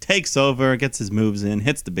takes over, gets his moves in,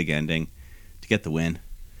 hits the big ending to get the win.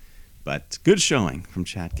 But good showing from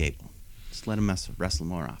Chad Gable. Just let him wrestle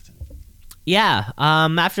more often. Yeah.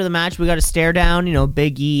 After the match, we got a stare down,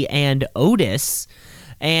 Big E and Otis.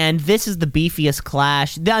 And this is the beefiest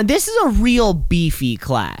clash. This is a real beefy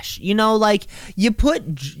clash. You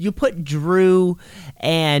put Drew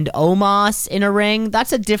and Omos in a ring.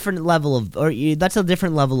 That's a different level of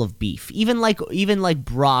beef. Even like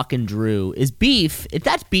Brock and Drew is beef.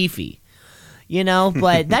 That's beefy.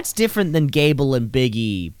 But that's different than Gable and Big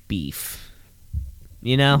E beef.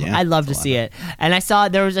 Yeah, I'd love to see it. And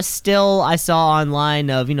there was a still I saw online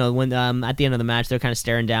of, when at the end of the match, they're kind of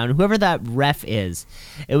staring down. Whoever that ref is,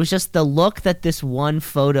 it was just the look that this one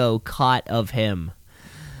photo caught of him,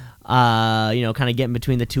 kind of getting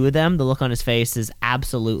between the two of them. The look on his face is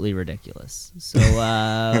absolutely ridiculous. So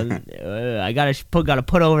I gotta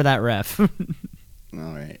put over that ref. All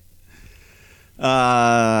right.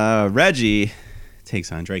 Reggie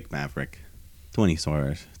takes on Drake Maverick.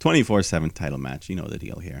 24/7 title match. You know the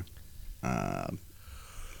deal here.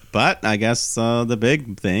 But I guess the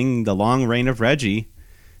big thing, the long reign of Reggie,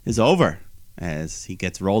 is over as he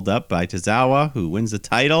gets rolled up by Tozawa, who wins the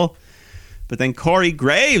title. But then Corey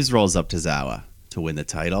Graves rolls up Tozawa to win the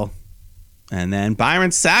title. And then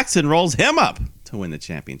Byron Saxton rolls him up to win the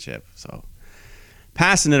championship. So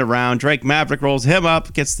passing it around, Drake Maverick rolls him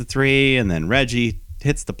up, gets the 3, and then Reggie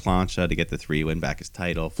hits the plancha to get the 3, win back his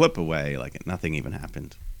title, flip away like nothing even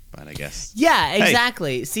happened. But I guess. Yeah,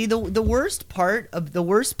 exactly. Hey. See, the worst part about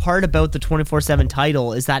the 24/7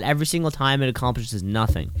 title is that every single time it accomplishes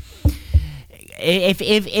nothing. If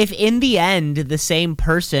in the end the same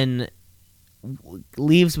person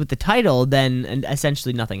leaves with the title, then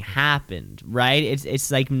essentially nothing happened, right? It's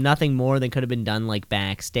like nothing more than could have been done like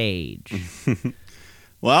backstage.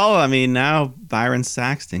 Well, I mean, now Byron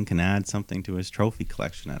Saxton can add something to his trophy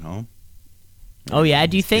collection at home. Oh yeah,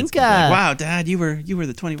 do you think? Wow, Dad, you were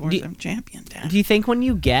the 24/7 champion, Dad. Do you think when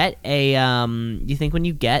you get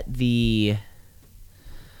the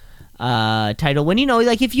title, when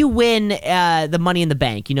if you win the Money in the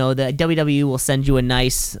Bank, the WWE will send you a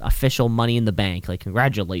nice official Money in the Bank, like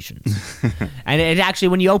congratulations. And it actually,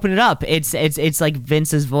 when you open it up, it's like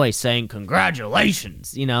Vince's voice saying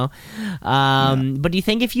congratulations. But do you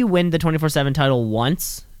think if you win the 24/7 title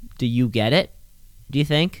once, do you get it? Do you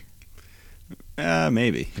think?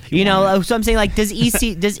 Maybe. So I'm saying, like, does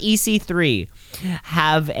EC3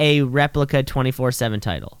 have a replica 24/7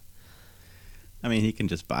 title? I mean, he can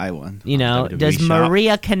just buy one. Does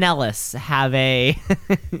Maria Kanellis have a?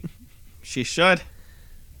 She should.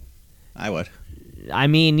 I would. I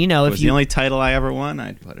mean, if it was the only title I ever won,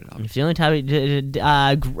 I'd put it up. If the only title,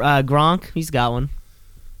 Gronk, he's got one.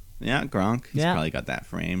 Yeah, Gronk. He's probably got that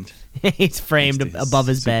framed. He's framed above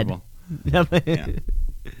his bed. Yeah.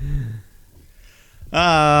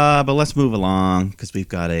 But let's move along because we've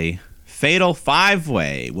got a fatal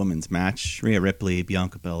 5-way women's match. Rhea Ripley,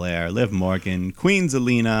 Bianca Belair, Liv Morgan, Queen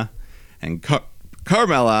Zelina, and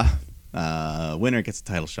Carmella Winner gets a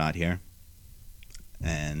title shot here.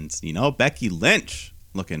 And, Becky Lynch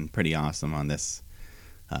looking pretty awesome on this,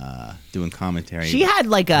 doing commentary. She had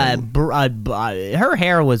like her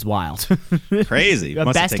hair was wild. Best Crazy.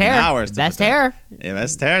 Must have taken hair. hours. Best hair. Yeah,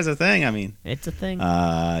 best hair is a thing. I mean, It's a thing.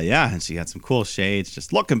 yeah, and she had some cool shades,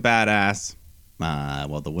 just looking badass.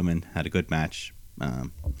 Well, the women had a good match.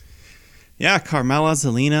 Yeah, Carmella,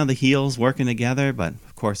 Zelina, the heels working together, but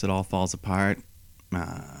of course it all falls apart.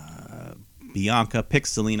 Bianca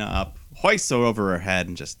picks Zelina up, hoists her over her head,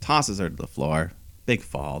 and just tosses her to the floor. Big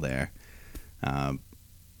fall there.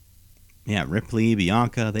 Yeah, Ripley,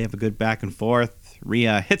 Bianca, they have a good back and forth.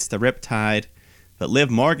 Rhea hits the Riptide, but Liv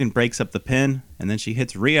Morgan breaks up the pin, and then she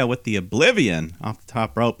hits Rhea with the Oblivion off the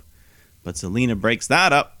top rope. But Zelina breaks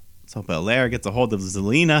that up, so Belair gets a hold of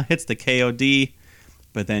Zelina, hits the KOD,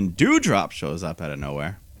 but then Doudrop shows up out of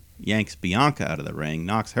nowhere, yanks Bianca out of the ring,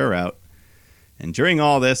 knocks her out. And during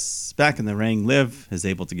all this, back in the ring, Liv is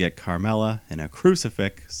able to get Carmella in a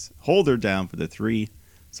crucifix, hold her down for the 3.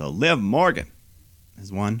 So Liv Morgan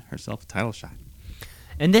has won herself a title shot.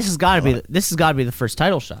 And this has got to be the first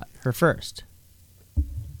title shot. Her first.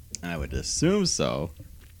 I would assume so.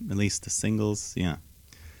 At least the singles, yeah.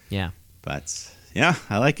 Yeah. But yeah,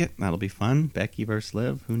 I like it. That'll be fun. Becky versus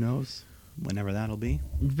Liv. Who knows? Whenever that'll be.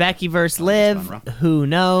 Becky versus Liv. Who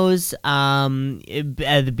knows?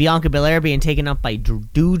 The Bianca Belair being taken up by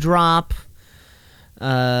Doudrop.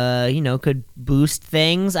 Could boost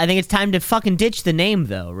things. I think it's time to fucking ditch the name,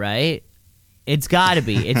 though, right? It's got to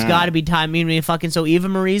be. It's got to be time. So Eva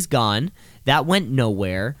Marie's gone. That went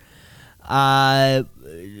nowhere.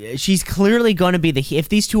 She's clearly going to be if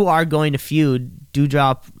these two are going to feud,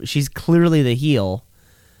 Doudrop, she's clearly the heel.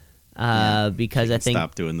 Because I think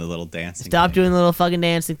stop doing the little dancing. Stop doing the little fucking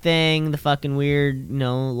dancing thing, the fucking weird,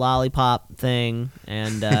 lollipop thing,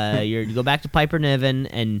 and you go back to Piper Niven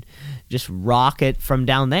and just rock it from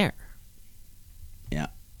down there. Yeah,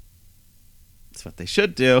 that's what they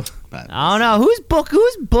should do. But I don't know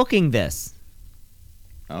who's booking this.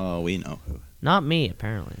 Oh, we know who. Not me,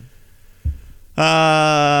 apparently.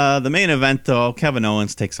 The main event, though, Kevin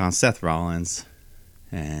Owens takes on Seth Rollins.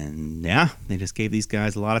 And, yeah, they just gave these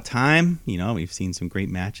guys a lot of time. We've seen some great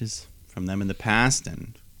matches from them in the past.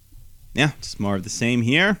 And, yeah, just more of the same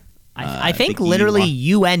here. I think literally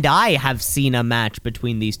you and I have seen a match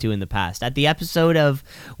between these two in the past. At the episode of...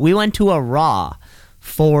 We went to a Raw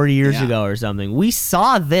 4 years ago or something. We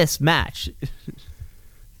saw this match. I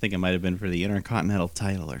think it might have been for the Intercontinental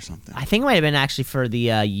title or something. I think it might have been actually for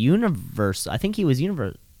the Universe. I think he was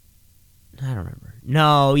Universe. I don't remember.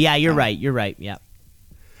 No, yeah, you're right. You're right, yeah.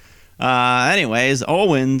 Anyways,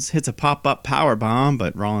 Owens hits a pop-up powerbomb,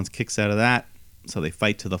 but Rollins kicks out of that. So they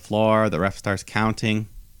fight to the floor. The ref starts counting.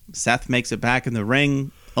 Seth makes it back in the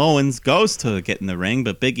ring. Owens goes to get in the ring,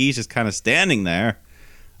 but Big E's just kind of standing there,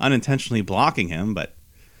 unintentionally blocking him. But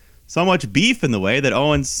so much beef in the way that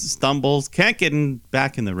Owens stumbles, can't get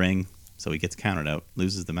back in the ring. So he gets counted out,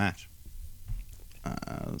 loses the match.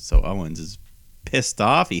 So Owens is pissed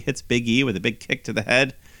off. He hits Big E with a big kick to the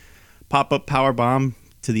head. Pop-up powerbomb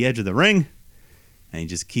to the edge of the ring, and he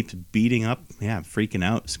just keeps beating up, freaking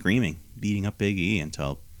out, screaming, beating up Big E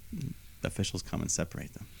until the officials come and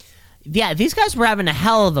separate them. Yeah, these guys were having a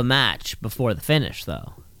hell of a match before the finish,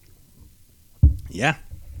 though. Yeah,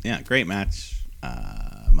 great match,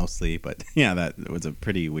 mostly, but that was a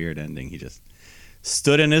pretty weird ending. He just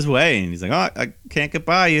stood in his way, and he's like, "Oh, I can't get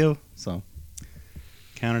by you," so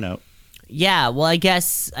counted out. Yeah, well, I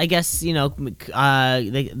guess the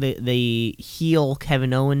heel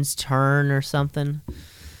Kevin Owens turn or something.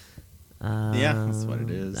 That's what it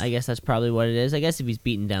is. I guess that's probably what it is. I guess if he's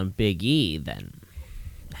beating down Big E, then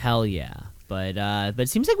hell yeah. But it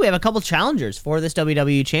seems like we have a couple challengers for this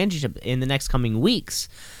WWE Championship in the next coming weeks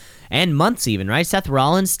and months, even, right? Seth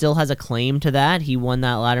Rollins still has a claim to that. He won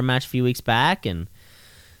that ladder match a few weeks back, and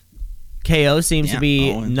KO seems to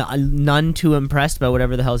be none too impressed by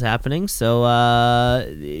whatever the hell's happening. So,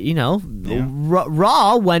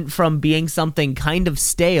 Raw went from being something kind of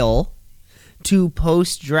stale to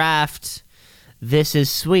post-draft, this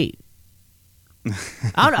is sweet.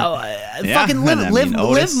 I don't know. Fucking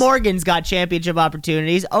Liv Morgan's got championship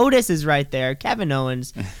opportunities. Otis is right there. Kevin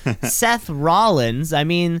Owens. Seth Rollins. I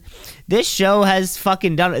mean, this show has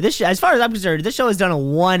fucking done... as far as I'm concerned, this show has done a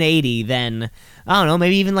 180 then... I don't know,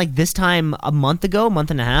 maybe even like this time a month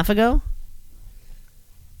and a half ago?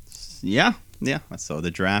 Yeah. So the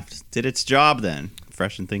draft did its job then.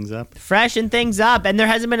 Freshen things up. And there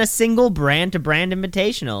hasn't been a single brand-to-brand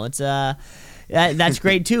invitational. It's that's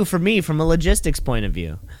great too for me from a logistics point of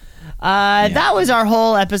view. That was our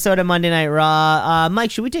whole episode of Monday Night Raw. Mike,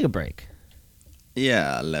 should we take a break?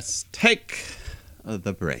 Yeah, let's take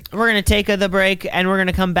the break. We're going to take the break, and we're going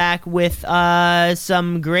to come back with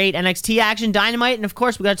some great NXT action, Dynamite, and of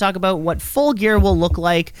course, we got to talk about what Full Gear will look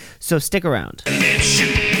like, so stick around. Let's shoot,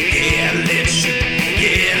 yeah, let's shoot,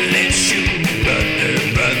 yeah, let's shoot, brother,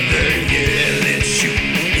 brother, yeah, let's shoot,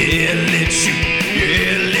 yeah, let's shoot,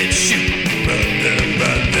 yeah, let's shoot, brother,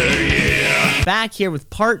 brother, yeah. Back here with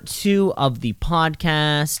part 2 of the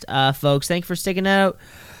podcast, folks. Thank you for sticking out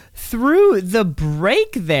through the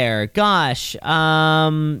break there. Gosh, wrestling,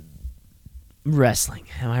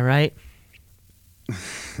 am I right?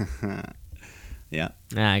 Yeah.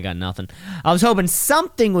 I got nothing. I was hoping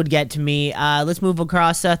something would get to me. Let's move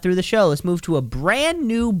across through the show. Let's move to a brand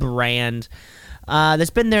new brand that's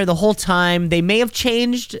been there the whole time. They may have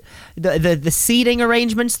changed the seating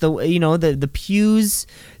arrangements, the pews.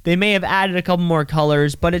 They may have added a couple more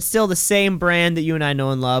colors, but it's still the same brand that you and I know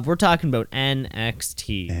and love. We're talking about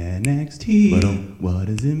NXT. NXT, what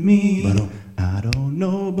does it mean? I don't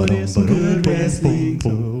know, but it's some good wrestling. So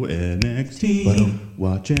NXT,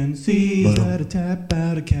 watch and see. Gotta tap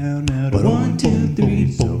out a count out of 1, 2,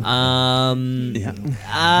 3. So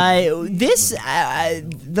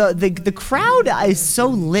the crowd is so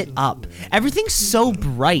lit up. Everything's so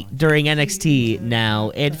bright during NXT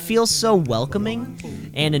now. It feels so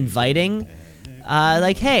welcoming and inviting.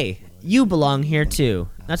 Like, hey, you belong here too.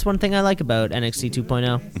 That's one thing I like about NXT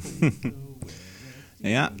 2.0.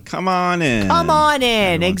 Yeah, come on in. Come on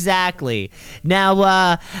in, exactly.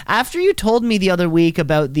 Now, after you told me the other week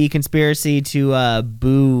about the conspiracy to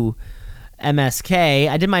boo MSK,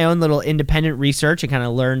 I did my own little independent research and kind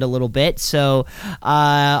of learned a little bit. So,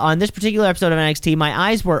 on this particular episode of NXT, my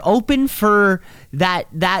eyes were open for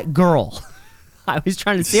that girl. I was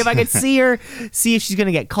trying to see if I could see her, see if she's going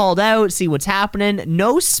to get called out, see what's happening.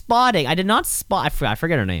 No spotting. I did not spot. I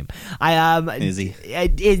forget her name. Izzy. I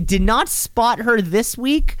did not spot her this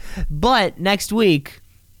week, but next week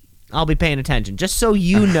I'll be paying attention. Just so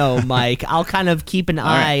you know, Mike, I'll kind of keep an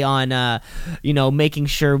eye on, making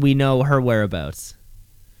sure we know her whereabouts.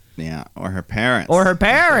 Yeah, or her parents.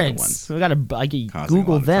 We got to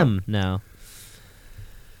Google them now.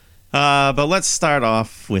 But let's start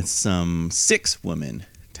off with some 6-woman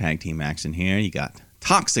tag team action here. You got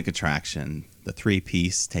Toxic Attraction, the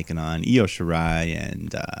 3-piece, taking on Io Shirai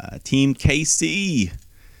and Team KC.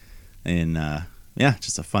 And,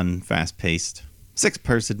 just a fun, fast-paced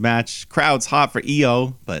 6-person match. Crowd's hot for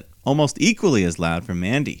Io, but almost equally as loud for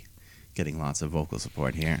Mandy. Getting lots of vocal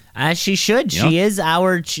support here. As she should.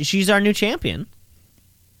 Yep. She's our new champion.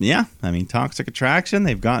 Yeah, I mean, Toxic Attraction,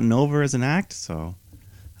 they've gotten over as an act, so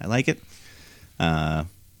I like it. And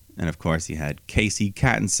of course, you had Casey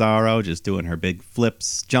Catanzaro just doing her big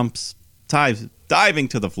flips, jumps, diving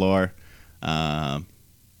to the floor. And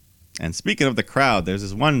speaking of the crowd, there's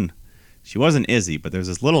this one, she wasn't Izzy, but there's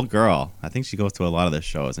this little girl. I think she goes to a lot of the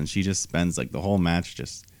shows, and she just spends like the whole match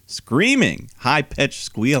just screaming, high-pitched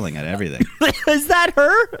squealing at everything. Is that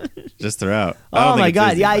her? Just throughout. Oh my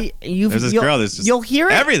God! Yeah, there's this girl that's just you'll hear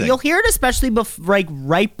it. Everything. You'll hear it, especially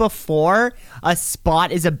right before a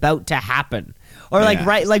spot is about to happen, or when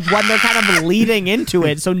they're kind of leading into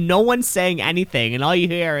it, so no one's saying anything, and all you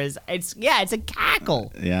hear is it's a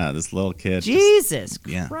cackle. Yeah, this little kid. Jesus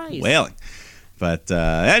Christ. Wailing. But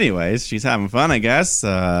anyways, she's having fun, I guess.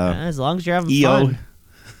 As long as you're having fun.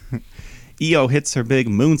 Io hits her big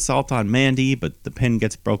moonsault on Mandy, but the pin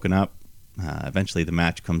gets broken up. Eventually, the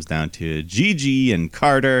match comes down to Gigi and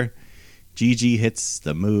Carter. Gigi hits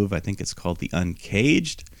the move. I think it's called the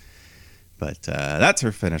Uncaged. But that's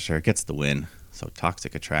her finisher. Gets the win. So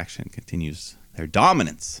Toxic Attraction continues their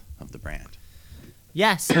dominance of the brand.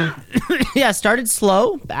 Yes. Started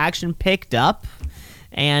slow. The action picked up.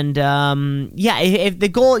 And, if the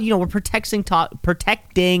goal, we're protecting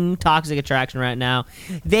Toxic Attraction right now.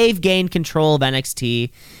 They've gained control of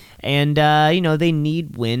NXT. And, they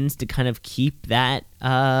need wins to kind of keep that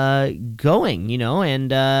going,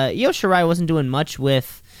 And Io Shirai wasn't doing much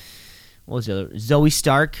with, what was the other? Zoe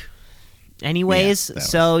Stark. Anyways,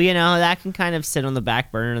 that can kind of sit on the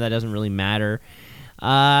back burner. That doesn't really matter.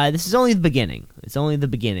 This is only the beginning. It's only the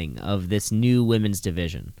beginning of this new women's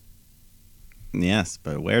division. Yes,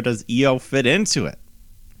 but where does Io fit into it?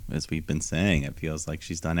 As we've been saying, it feels like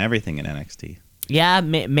she's done everything in NXT. Yeah,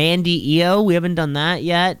 Mandy Io, we haven't done that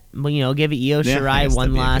yet. But, give Io Shirai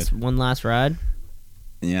one last ride.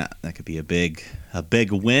 Yeah, that could be a big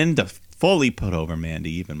win to fully put over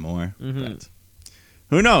Mandy even more. Mm-hmm. But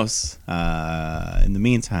who knows? In the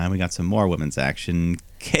meantime, we got some more women's action.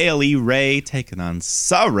 Kaylee Ray taking on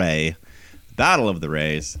Saray. Battle of the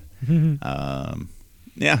Rays.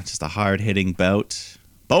 Just a hard-hitting bout.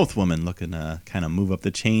 Both women looking to kind of move up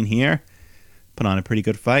the chain here. put on a pretty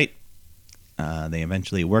good fight. They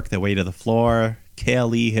eventually work their way to the floor.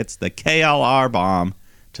 KLE hits the KLR bomb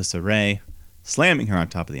to Saray, slamming her on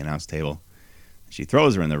top of the announce table. She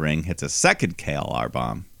throws her in the ring, hits a second KLR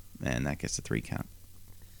bomb, and that gets a 3 count.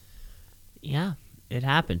 Yeah, it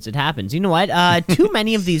happens. It happens. You know what? Too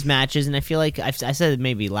many of these matches, and I feel like I said it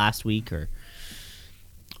maybe last week or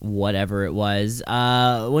whatever it was.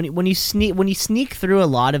 When you sneak through a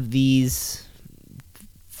lot of these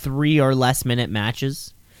 3 or less minute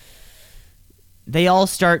matches, they all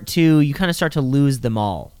you kind of start to lose them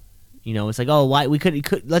all. You know, it's like, oh, why we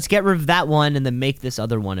could let's get rid of that one and then make this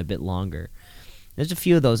other one a bit longer. There's a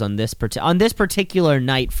few of those on this particular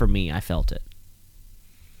night for me. I felt it.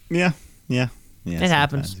 Yeah. It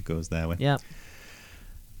happens. It goes that way. Yeah.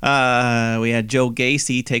 We had Joe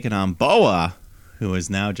Gacy taking on Boa, who has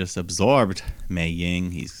now just absorbed Mei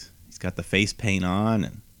Ying. He's got the face paint on,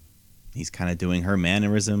 and he's kind of doing her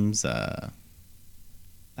mannerisms. I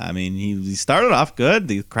mean, he started off good.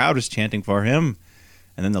 The crowd was chanting for him.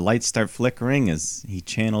 And then the lights start flickering as he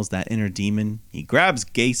channels that inner demon. He grabs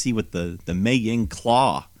Gacy with the Mei Ying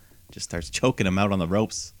claw. Just starts choking him out on the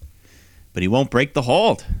ropes. But he won't break the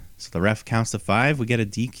hold. So the ref counts to 5. We get a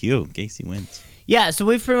DQ. Gacy wins. Yeah, so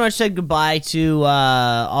we've pretty much said goodbye to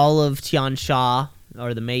all of Tian Sha,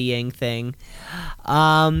 or the Mei Ying thing.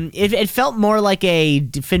 It felt more like a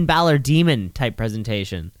Finn Balor demon type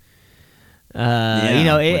presentation.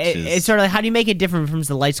 It's sort of like, how do you make it different from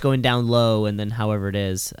the lights going down low and then however it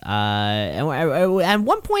is. And at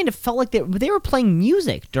one point, it felt like they were playing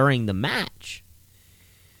music during the match.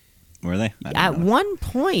 Were they? At one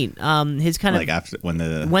point, his kind like of after when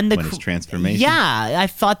his transformation. Yeah, I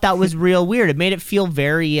thought that was real weird. It made it feel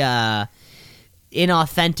very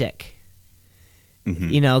inauthentic. Mm-hmm.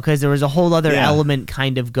 You know, because there was a whole other element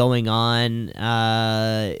kind of going on.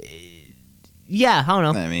 Yeah, I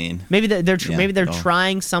don't know. I mean, maybe they're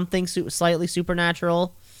trying something slightly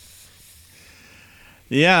supernatural.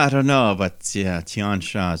 Yeah, I don't know, but yeah, Tian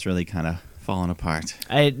Sha is really kind of falling apart.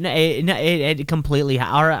 It completely.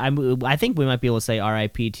 I think we might be able to say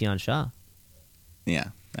R.I.P. Tian Sha.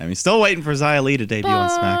 Yeah, I mean, still waiting for Xia Li to debut on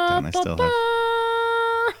SmackDown. I still have.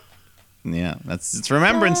 Yeah, it's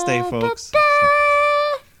Remembrance Day, folks. So.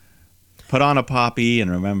 Put on a poppy and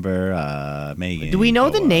remember Mei Ying. Do we know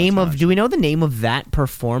the name of that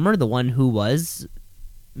performer? The one who was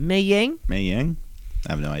Mei Ying? Mei Ying?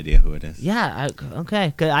 I have no idea who it is. Yeah.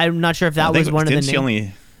 Okay. I'm not sure if that was one of the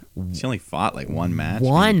names. She only fought like one match.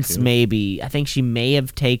 Once, maybe. I think she may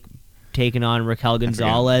have taken on Raquel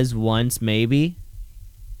Gonzalez once, maybe.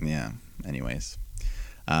 Yeah. Anyways,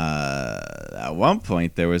 at one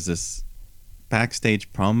point there was this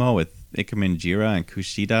backstage promo with Ikemen Jira and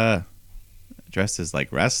Kushida. Dressed as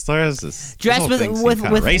like wrestlers, dressed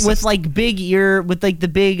with like big the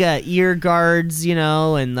big ear guards, you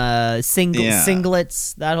know, and the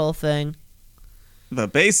singlets, that whole thing.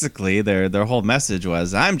 But basically, their whole message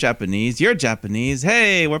was, "I'm Japanese, you're Japanese.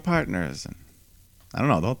 Hey, we're partners." And I don't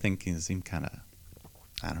know. The whole thing seemed kind of,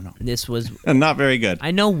 I don't know. This was not very good.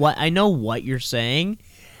 I know what you're saying.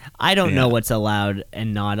 I don't know what's allowed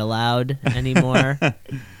and not allowed anymore.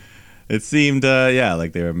 It seemed,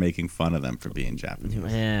 like they were making fun of them for being Japanese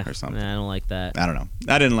or something. I don't like that. I don't know.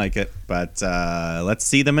 I didn't like it, but let's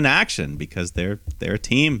see them in action because they're a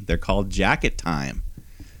team. They're called Jacket Time.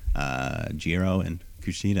 Jiro and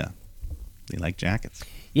Kushida, they like jackets.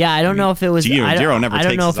 Yeah, I don't know if it was. Jiro never I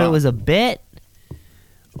don't know if it was a bit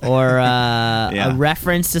or a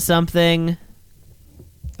reference to something.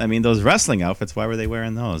 I mean, those wrestling outfits. Why were they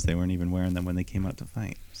wearing those? They weren't even wearing them when they came out to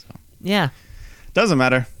fight. So yeah, doesn't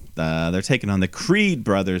matter. They're taking on the Creed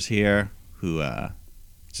brothers here, who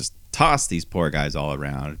just toss these poor guys all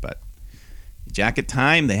around. But Jacket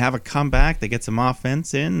Time, they have a comeback. They get some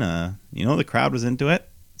offense in. The crowd was into it,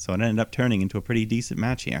 so it ended up turning into a pretty decent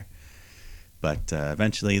match here. But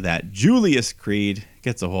eventually, that Julius Creed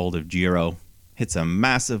gets a hold of Jiro, hits a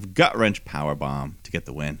massive gut-wrench powerbomb to get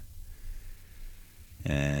the win.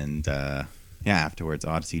 And afterwards,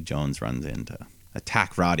 Odyssey Jones runs in to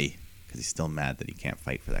attack Roddy, because he's still mad that he can't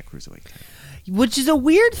fight for that cruiserweight title. Which is a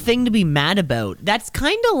weird thing to be mad about. That's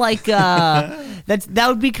kind of like that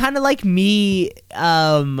would be kind of like me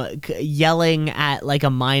yelling at like a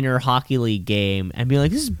minor hockey league game and being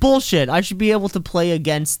like, "This is bullshit. I should be able to play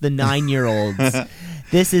against the 9-year-olds.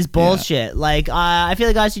 This is bullshit." Yeah. Like I feel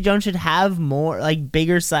like Odyssey Jones should have more like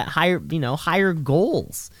bigger, higher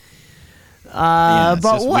goals.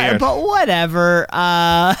 But whatever.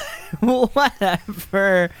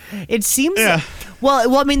 Whatever. It seems. Yeah.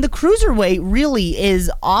 Well, I mean, the cruiserweight really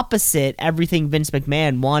is opposite everything Vince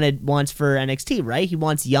McMahon wants for NXT, right? He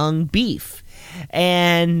wants young beef,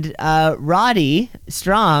 and Roddy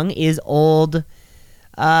Strong is old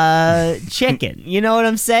chicken. You know what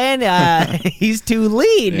I'm saying? He's too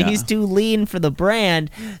lean. Yeah. He's too lean for the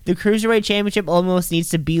brand. The Cruiserweight Championship almost needs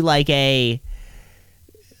to be like a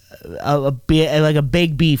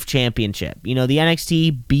big beef championship. You know, the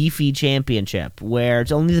NXT beefy championship where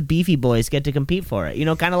it's only the beefy boys get to compete for it. You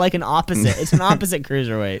know, kind of like an opposite. It's an opposite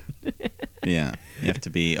cruiserweight. Yeah, you have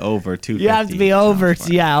to be over 250. You have to be over,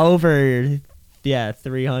 pounds. over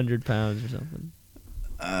 300 pounds or something.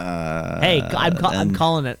 Hey, I'm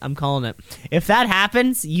calling it. I'm calling it. If that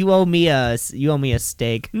happens, you owe me a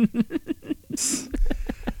steak.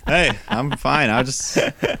 Hey, I'm fine. I'm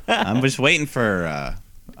just waiting for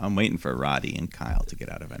Roddy and Kyle to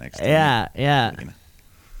get out of NXT. Yeah. We're gonna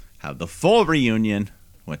have the full reunion,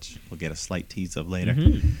 which we'll get a slight tease of later.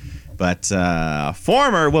 Mm-hmm. But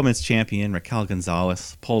former women's champion Raquel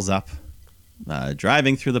Gonzalez pulls up,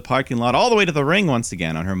 driving through the parking lot all the way to the ring once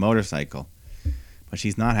again on her motorcycle. But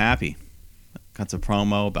she's not happy. Cuts a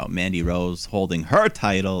promo about Mandy Rose holding her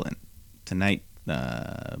title, and tonight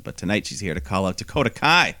she's here to call out Dakota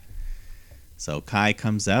Kai. So Kai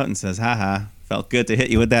comes out and says, "Haha, felt good to hit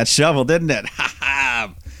you with that shovel, didn't it?" Ha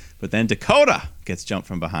ha. But then Dakota gets jumped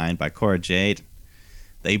from behind by Cora Jade.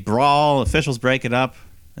 They brawl, officials break it up,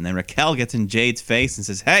 and then Raquel gets in Jade's face and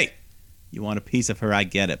says, "Hey, you want a piece of her, I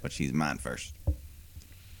get it, but she's mine first."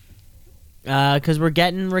 Because we're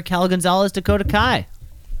getting Raquel Gonzalez, Dakota Kai.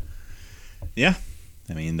 Yeah.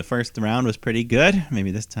 I mean, the first round was pretty good. Maybe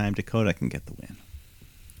this time Dakota can get the win.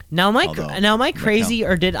 Now, am I crazy,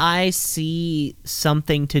 or did I see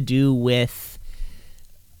something to do with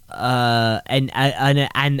an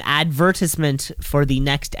advertisement for the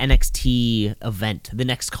next NXT event, the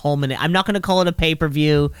next culminate? I'm not going to call it a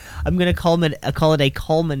pay-per-view. I'm going to call it a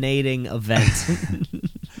culminating event.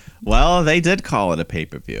 Well, they did call it a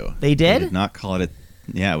pay-per-view. They did? They did not call it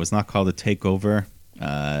it was not called a takeover.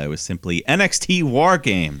 It was simply NXT War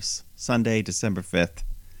Games, Sunday, December 5th.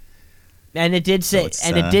 And it did say,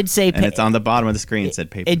 and it's on the bottom of the screen. It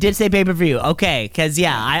said pay-per-view. It did say pay-per-view. Okay, because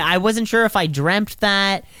I wasn't sure if I dreamt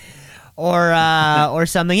that or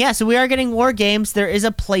something. Yeah, so we are getting War Games. There is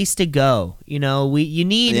a place to go. You know, you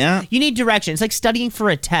need direction. It's like studying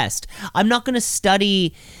for a test. I'm not going to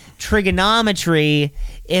study trigonometry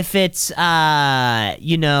if it's a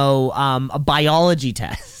biology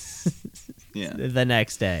test. Yeah. The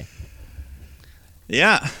next day.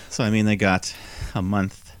 Yeah. So I mean, they got a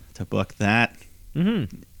month to book that.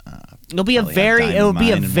 Mm-hmm. It'll be a very,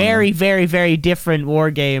 very, very different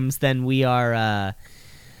War Games than we are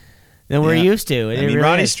we're used to. I mean, really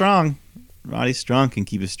Roddy's strong. Roddy Strong can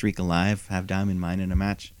keep his streak alive. Have Diamond Mine in a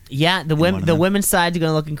match. Yeah, the women's side is going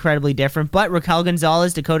to look incredibly different. But Raquel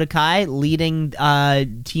Gonzalez, Dakota Kai leading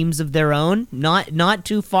teams of their own, not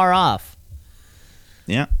too far off.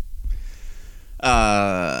 Yeah.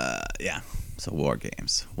 Yeah. So War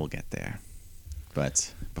Games, we'll get there.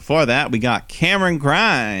 But before that, we got Cameron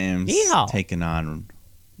Grimes taking on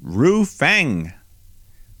Ru Feng,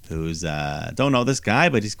 who's don't know this guy,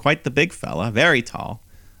 but he's quite the big fella, very tall.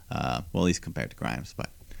 Well, at least compared to Grimes, but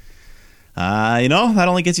that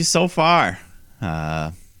only gets you so far.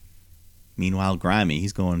 Meanwhile, Grimey,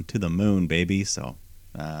 he's going to the moon, baby. So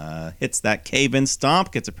hits that cave-in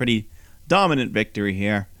stomp, gets a pretty dominant victory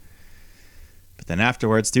here. But then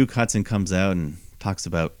afterwards, Duke Hudson comes out and talks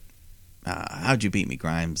about, how'd you beat me,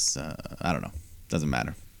 Grimes? I don't know. Doesn't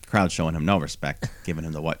matter. Crowd showing him no respect, giving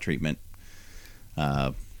him the what treatment.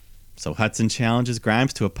 So Hudson challenges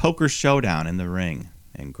Grimes to a poker showdown in the ring,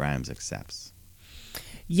 and Grimes accepts.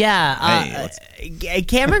 Yeah,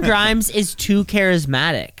 Cameron Grimes is too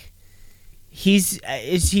charismatic. He's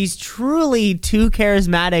truly too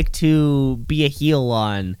charismatic to be a heel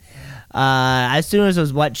on. As soon as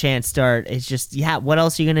those what chants start, it's just, what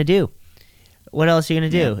else are you gonna do? What else are you gonna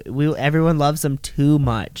do? Everyone loves him too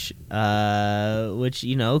much, which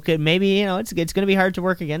could maybe it's gonna be hard to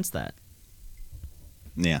work against that.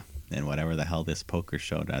 Yeah, and whatever the hell this poker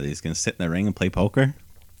showdown, he's gonna sit in the ring and play poker.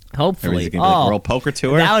 Hopefully, World Poker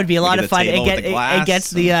Tour. That would be a lot of fun. It gets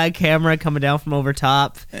the camera coming down from over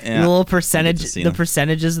top. Yeah. The little percentages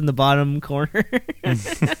in the bottom corner.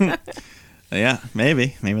 Yeah,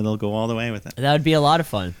 maybe they'll go all the way with it. That would be a lot of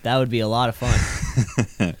fun.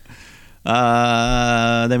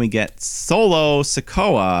 Then we get Solo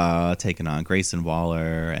Sikoa taking on Grayson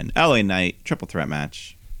Waller and LA Knight, triple threat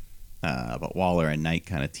match. But Waller and Knight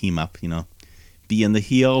kind of team up, being the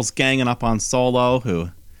heels, ganging up on Solo, who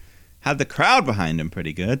had the crowd behind him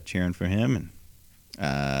pretty good, cheering for him.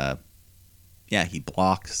 And he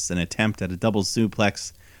blocks an attempt at a double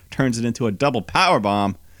suplex, turns it into a double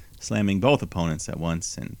powerbomb, slamming both opponents at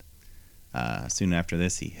once. And Soon after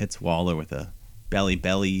this, he hits Waller with a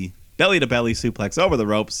belly-to-belly suplex over the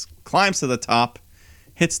ropes, climbs to the top,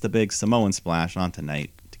 hits the big Samoan splash onto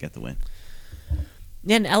Knight to get the win.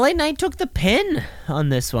 Yeah, and LA Knight took the pin on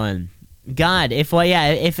this one. God, if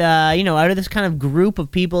out of this kind of group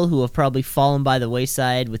of people who have probably fallen by the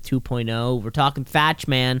wayside with 2.0, we're talking Thatch,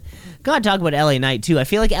 man. Gotta talk about LA Knight too. I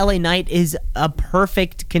feel like LA Knight is a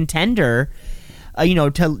perfect contender,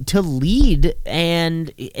 to lead,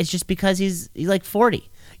 and it's just because he's like 40.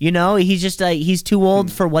 He's just he's too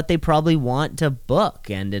old for what they probably want to book,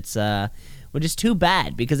 and it's which is too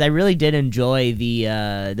bad because I really did enjoy the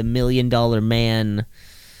 $1 Million Man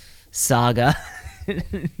saga.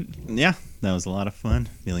 Yeah, that was a lot of fun.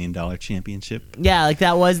 $1 Million Championship. Yeah, like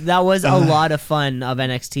that was a lot of fun of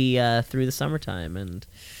NXT through the summertime, and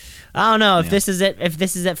I don't know if this is it. If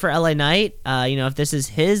this is it for LA Knight, if this is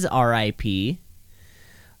his RIP.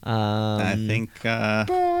 I think. I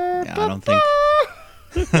don't think.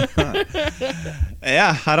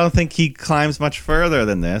 I don't think he climbs much further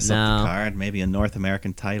than this up the card. Maybe a North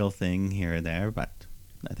American title thing here or there, but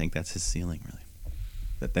I think that's his ceiling, really,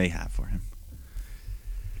 that they have for him.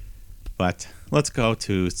 But let's go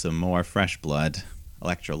to some more fresh blood.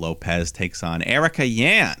 Elektra Lopez takes on Erica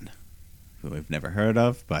Yan, who we've never heard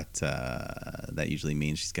of, but that usually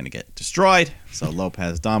means she's going to get destroyed. So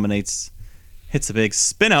Lopez dominates, hits a big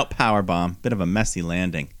spin-out powerbomb, bit of a messy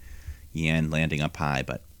landing. Yan landing up high,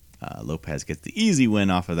 but Lopez gets the easy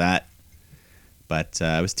win off of that. But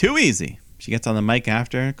it was too easy. She gets on the mic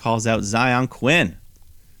after, calls out Zion Quinn.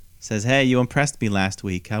 Says, hey, you impressed me last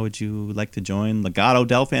week. How would you like to join Legado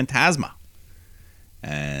del Fantasma?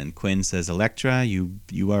 And Quinn says, Elektra, you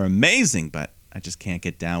are amazing, but I just can't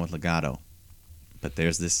get down with Legado. But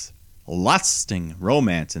there's this lusting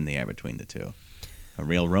romance in the air between the two. A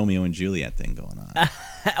real Romeo and Juliet thing going on.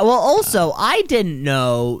 Well, also, I didn't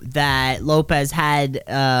know that Lopez had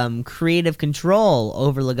creative control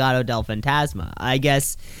over Legado del Fantasma. I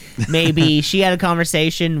guess maybe she had a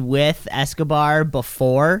conversation with Escobar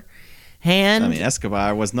beforehand. I mean,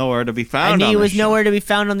 Escobar was nowhere to be found. And he was nowhere to be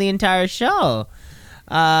found on the entire show.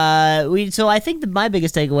 So I think that my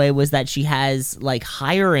biggest takeaway was that she has like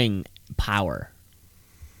hiring power.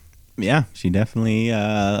 Yeah, she definitely,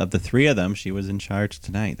 of the three of them, she was in charge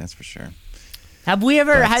tonight, that's for sure. Have we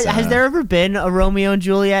ever, has there ever been a Romeo and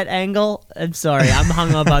Juliet angle? I'm sorry, I'm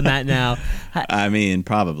hung up on that now. I mean,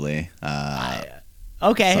 probably.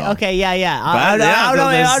 Okay, yeah. I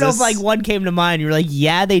don't know if like one came to mind. You were like,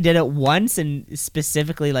 yeah, they did it once and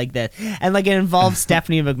specifically like that. And like it involved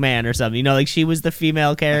Stephanie McMahon or something. Like she was the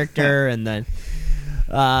female character and then,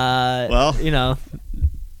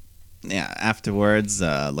 Yeah, afterwards,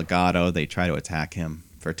 Legado, they try to attack him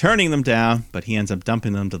for turning them down, but he ends up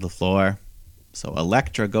dumping them to the floor. So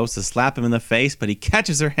Elektra goes to slap him in the face, but he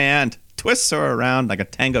catches her hand, twists her around like a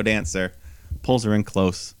tango dancer, pulls her in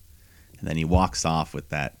close, and then he walks off with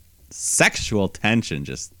that sexual tension.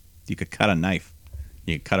 Just, you could cut a knife.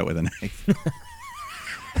 You could cut it with a knife.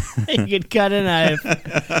 You could cut a knife.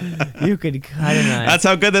 You could cut a knife.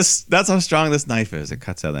 That's how strong this knife is. It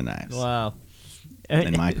cuts other knives. Wow.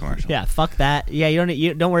 In my commercial. Yeah, fuck that. Yeah,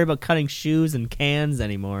 you don't worry about cutting shoes and cans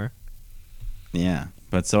anymore. Yeah,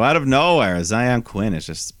 but so out of nowhere, Zion Quinn has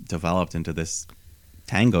just developed into this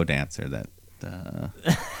tango dancer that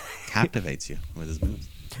captivates you with his moves.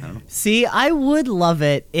 I don't know. See, I would love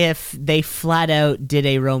it if they flat out did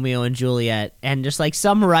a Romeo and Juliet, and just like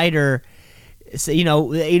some writer,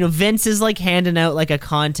 Vince is like handing out like a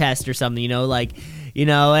contest or something.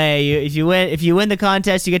 Hey, if you win the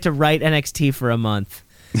contest, you get to write NXT for a month.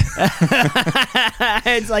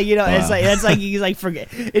 It's like it's like he's like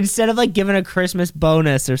instead of like giving a Christmas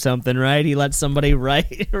bonus or something, right? He lets somebody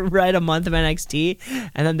write a month of NXT,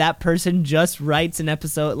 and then that person just writes an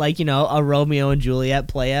episode like a Romeo and Juliet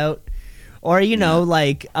play out, or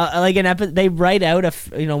like an episode they write out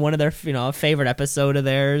one of their a favorite episode of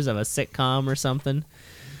theirs of a sitcom or something.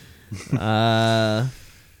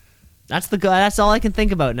 That's all I can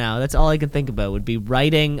think about now. That's all I can think about would be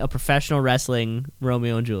writing a professional wrestling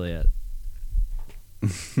Romeo and Juliet.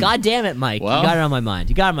 God damn it, Mike! Well, you got it on my mind.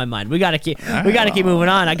 We gotta keep moving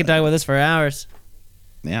on. I can talk about this for hours.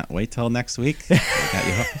 Yeah, wait till next week. Got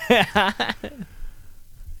you hooked.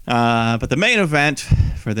 But the main event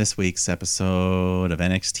for this week's episode of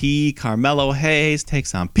NXT, Carmelo Hayes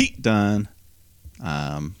takes on Pete Dunne.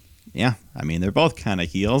 Yeah, I mean they're both kind of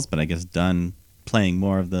heels, but I guess Dunne playing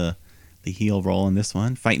more of the heel role in this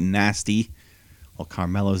one, fighting nasty while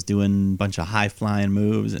Carmelo's doing a bunch of high-flying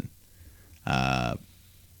moves. And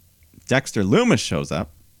Dexter Lumis shows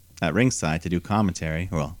up at ringside to do commentary.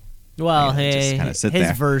 Well, just kind of sit his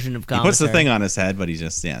there. Version of commentary. He puts the thing on his head, but he's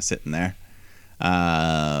just sitting there.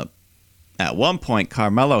 At one point,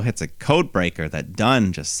 Carmelo hits a code breaker that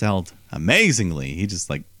Dunn just sold amazingly. He just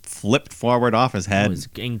like flipped forward off his head. It was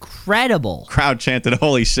incredible. Crowd chanted,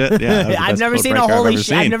 "Holy shit!" Yeah, that was the I've best never code seen a breaker I've holy ever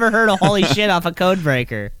shit. I've seen. never heard a holy shit off a code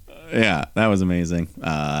breaker. Yeah, that was amazing.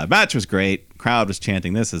 Match was great. Crowd was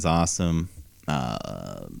chanting, "This is awesome."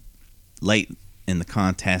 Late in the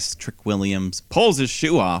contest, Trick Williams pulls his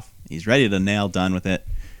shoe off. He's ready to nail Dunn with it,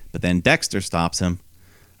 but then Dexter stops him.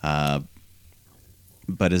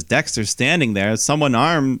 But as Dexter's standing there, someone's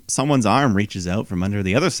arm reaches out from under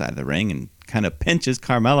the other side of the ring and kind of pinches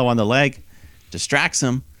Carmelo on the leg, distracts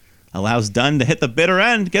him, allows Dunn to hit the bitter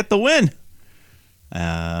end, get the win.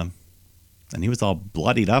 And he was all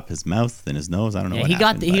bloodied up, his mouth and his nose. I don't know what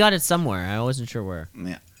happened. He got it somewhere. I wasn't sure where.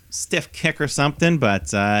 Yeah, stiff kick or something,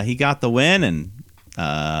 but he got the win,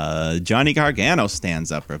 and Johnny Gargano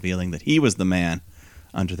stands up, revealing that he was the man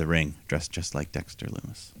under the ring, dressed just like Dexter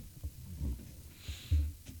Lumis.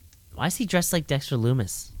 Why is he dressed like Dexter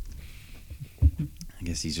Lumis? I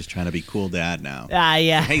guess he's just trying to be cool dad now.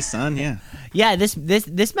 Yeah. Hey son, yeah. Yeah, this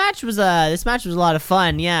match was a lot of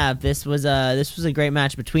fun. Yeah, this was a great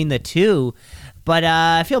match between the two. But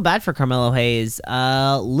I feel bad for Carmelo Hayes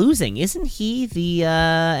losing. Isn't he the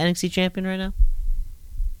NXT champion right now?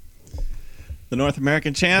 The North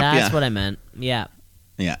American champ? That's what I meant. Yeah.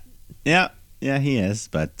 Yeah, he is.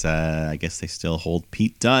 But I guess they still hold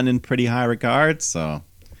Pete Dunne in pretty high regard, so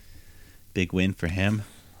big win for him.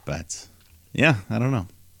 But yeah, I don't know.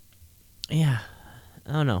 Yeah.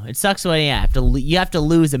 I don't know. It sucks when you have to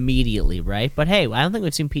lose immediately, right? But hey, I don't think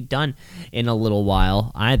we've seen Pete Dunne in a little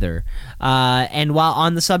while either. And while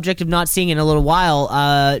on the subject of not seeing in a little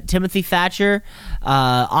while, Timothy Thatcher,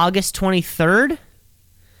 August 23rd,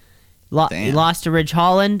 lost to Ridge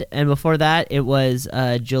Holland, and before that it was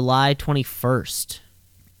July 21st.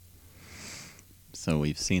 So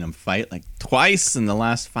we've seen him fight like twice in the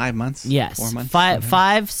last 5 months. Yes, 4 months.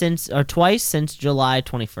 Twice since July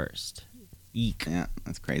 21st. Eek. Yeah,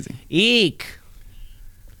 that's crazy. Eek.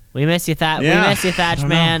 We miss you, Thatch. Yeah, we miss you, Thatch,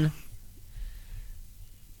 man.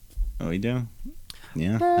 Oh, we do.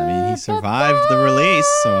 Yeah, I mean he survived the release,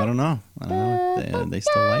 so I don't know. If they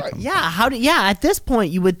still like him. Yeah, at this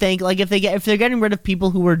point you would think like if they're getting rid of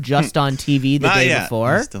people who were just on TV the day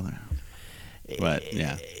before. He's still around. But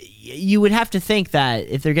yeah. You would have to think that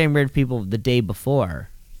if they're getting rid of people the day before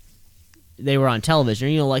they were on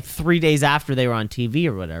television, like 3 days after they were on TV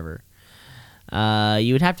or whatever,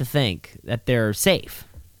 you would have to think that they're safe.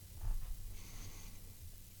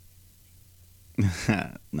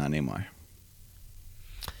 Not anymore.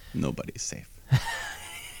 Nobody's safe.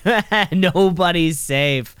 Nobody's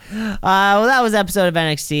safe. Well, that was an episode of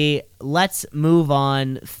NXT. Let's move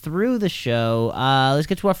on through the show. Let's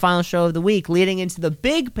get to our final show of the week, leading into the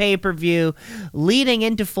big pay-per-view, leading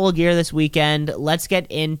into Full Gear this weekend. Let's get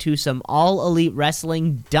into some All Elite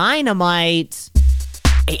Wrestling Dynamite.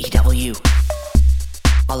 AEW,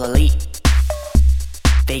 All Elite,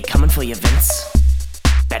 they coming for you, Vince.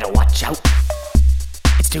 Better watch out.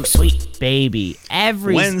 It's too sweet. Baby.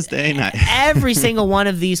 Wednesday night. Every single one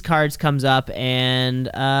of these cards comes up, and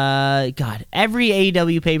God, every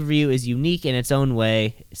AEW pay-per-view is unique in its own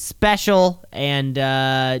way, special, and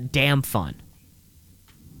damn fun.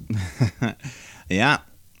 Yeah.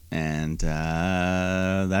 And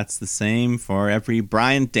that's the same for every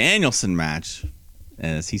Bryan Danielson match,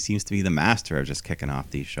 as he seems to be the master of just kicking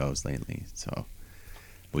off these shows lately. So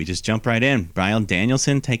we just jump right in. Bryan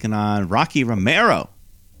Danielson taking on Rocky Romero,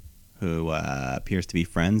 who appears to be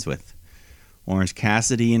friends with Orange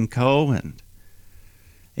Cassidy and co. And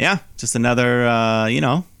yeah, just another,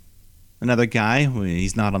 another guy.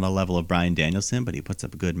 He's not on the level of Bryan Danielson, but he puts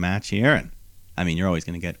up a good match here. And I mean, you're always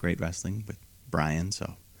going to get great wrestling with Bryan.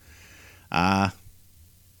 So, yeah,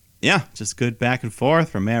 just good back and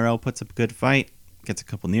forth. Romero puts up a good fight, gets a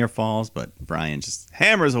couple near falls, but Bryan just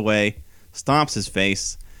hammers away, stomps his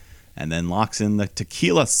face, and then locks in the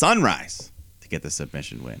Tequila Sunrise to get the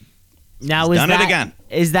submission win. Now He's done it again.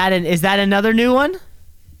 Is that another new one?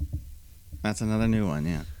 That's another new one,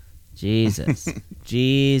 yeah. Jesus.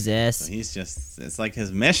 Jesus. So it's like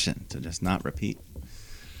his mission to just not repeat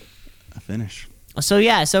a finish.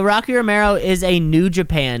 So Rocky Romero is a New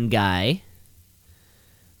Japan guy,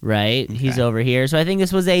 right? Okay. He's over here. So I think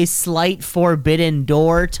this was a slight Forbidden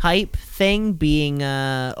Door type thing being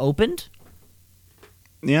opened.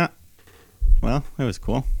 Yeah. Well, it was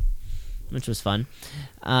cool. Which was fun.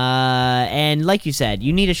 And like you said,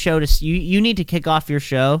 you need a show to you need to kick off your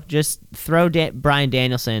show. Just throw Bryan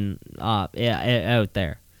Danielson out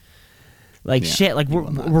there. Like shit, like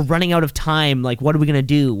we're running out of time. Like what are we gonna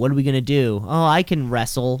do? Oh, I can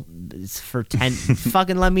wrestle for 10.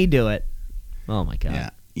 Fucking let me do it. Oh my god. Yeah,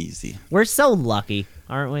 easy. We're so lucky,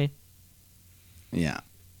 aren't we? Yeah,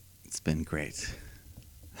 it's been great.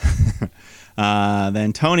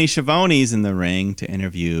 Then Tony Schiavone's in the ring to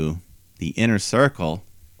interview the Inner Circle,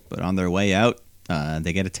 but on their way out,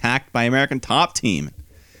 they get attacked by American Top Team.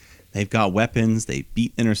 They've got weapons. They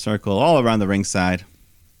beat Inner Circle all around the ringside.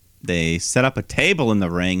 They set up a table in the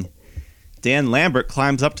ring. Dan Lambert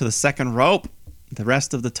climbs up to the second rope. The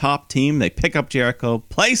rest of the Top Team, they pick up Jericho,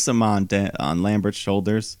 place him on Lambert's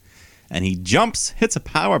shoulders, and he jumps, hits a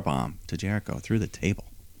power bomb to Jericho through the table.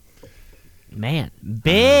 Man,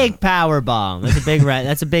 big power bomb. That's a big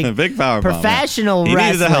that's a big A big power bomb. professional He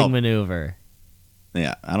needed the wrestling help. maneuver.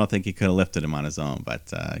 Yeah, I don't think he could have lifted him on his own,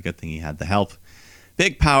 but good thing he had the help.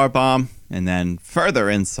 Big power bomb, and then further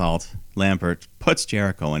insult. Lambert puts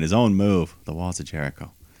Jericho in his own move, the Walls of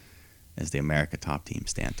Jericho, as the America Top Team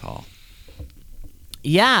stand tall.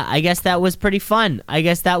 Yeah, I guess that was pretty fun. I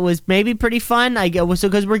guess that was maybe pretty fun. I guess so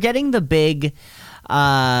because we're getting the big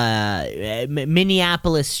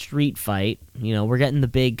Minneapolis street fight. You know, we're getting the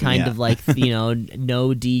big kind of like no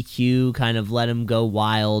DQ kind of let him go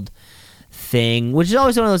wild thing, which is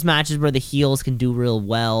always one of those matches where the heels can do real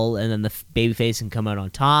well and then the babyface can come out on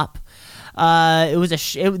top.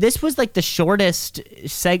 This was like the shortest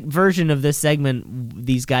version of this segment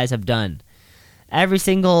these guys have done. Every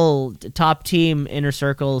single Top Team Inner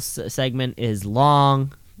Circle segment is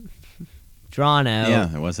long, drawn out. Yeah,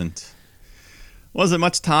 there wasn't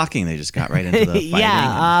much talking. They just got right into the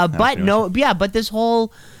fighting. But this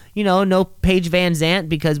whole, no Paige Van Zant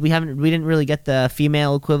because we didn't really get the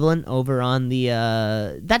female equivalent over on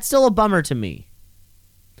the. That's still a bummer to me.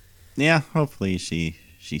 Yeah, hopefully she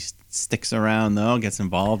sticks around though, gets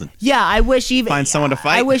involved. And I wish find someone to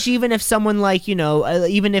fight. I wish even if someone like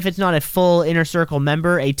even if it's not a full Inner Circle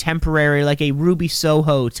member, a temporary like a Ruby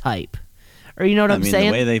Soho type, or you know what I'm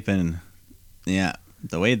saying? The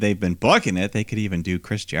way they've been booking it, they could even do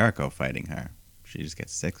Chris Jericho fighting her. She just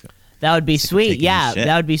gets sick. That would be sweet. Yeah,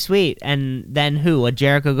 that would be sweet. And then who? A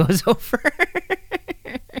Jericho goes over.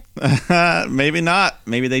 Maybe not.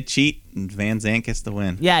 Maybe they cheat and Van Zant gets the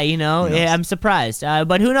win. Yeah, I'm surprised.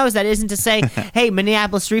 But who knows? That isn't to say, hey,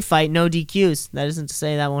 Minneapolis street fight, no DQs. That isn't to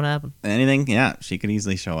say that won't happen. Anything? Yeah, she could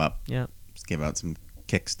easily show up. Yeah. Just give out some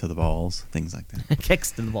kicks to the balls, things like that.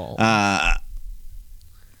 Kicks to the balls.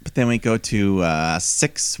 But then we go to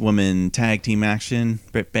 6-woman tag team action.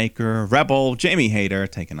 Britt Baker, Rebel, Jamie Hayter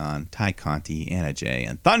taking on Ty Conti, Anna Jay,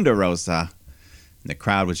 and Thunder Rosa. And the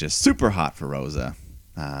crowd was just super hot for Rosa.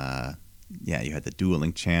 You had the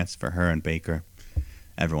dueling chants for her and Baker.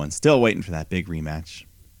 Everyone's still waiting for that big rematch.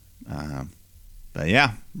 But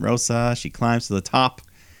yeah, Rosa, she climbs to the top,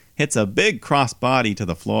 hits a big crossbody to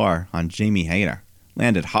the floor on Jamie Hayter.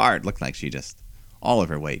 Landed hard, looked like she just, all of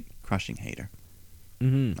her weight, crushing Hayter.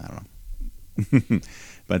 Mm-hmm. I don't know.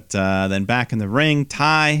 But then back in the ring,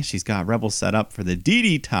 Ty, she's got Rebel set up for the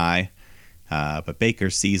DD Ty, but Baker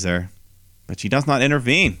sees her, but she does not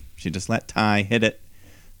intervene. She just let Ty hit it.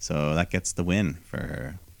 So that gets the win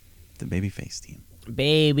for the babyface team.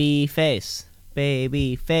 Babyface.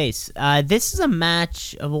 This is a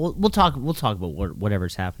match. We'll talk about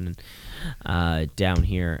whatever's happening down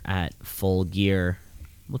here at Full Gear.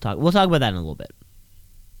 We'll talk about that in a little bit.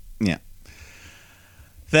 Yeah.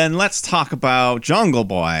 Then let's talk about Jungle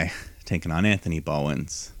Boy taking on Anthony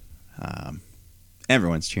Bowens.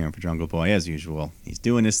 Everyone's cheering for Jungle Boy as usual. He's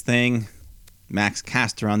doing his thing. Max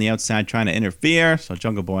Caster on the outside trying to interfere, so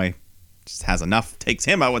Jungle Boy just has enough, takes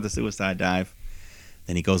him out with a suicide dive.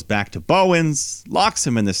 Then he goes back to Bowens, locks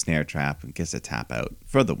him in the snare trap, and gets a tap out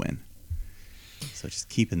for the win. So just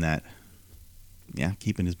keeping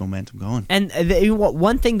his momentum going. And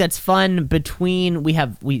one thing that's fun between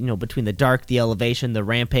between the Dark, the Elevation, the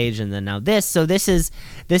Rampage, and then now this. So this is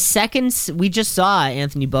the second we just saw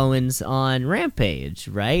Anthony Bowens on Rampage,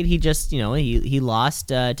 right? He just he lost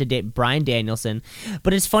to Bryan Danielson,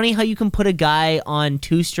 but it's funny how you can put a guy on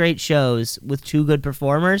 2 straight shows with 2 good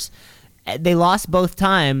performers. They lost both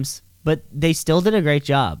times, but they still did a great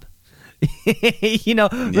job.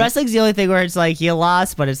 Wrestling's the only thing where it's like you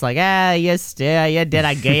lost, but it's like you did.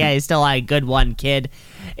 You still had a good one, kid.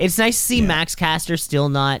 It's nice to see Max Caster still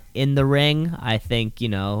not in the ring. I think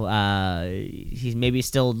he's maybe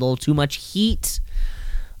still a little too much heat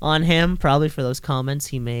on him, probably for those comments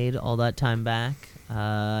he made all that time back.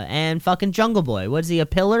 And fucking Jungle Boy, what is he, a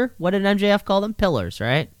pillar? What did MJF call them? Pillars,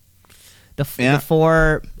 right? The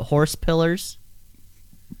 4 horse pillars.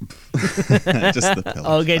 Just the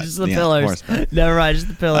pillars. Okay, just the pillars. Never mind, just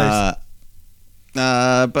the pillars.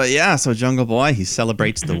 But yeah, so Jungle Boy, he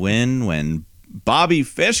celebrates the win when Bobby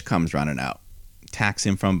Fish comes running out, attacks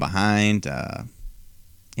him from behind.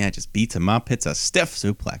 just beats him up, hits a stiff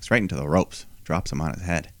suplex right into the ropes, drops him on his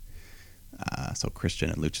head. So Christian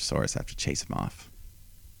and Luchasaurus have to chase him off.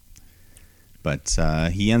 But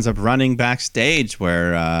he ends up running backstage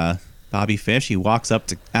where Bobby Fish, he walks up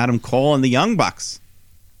to Adam Cole and the Young Bucks.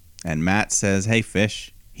 And Matt says, hey,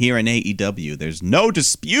 Fish, here in AEW, there's no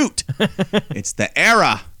dispute. It's the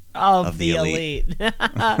era of the elite. Like,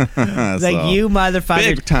 So, you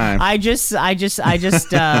motherfucker. big time. I just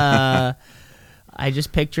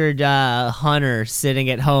pictured Hunter sitting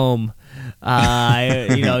at home.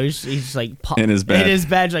 He's like in his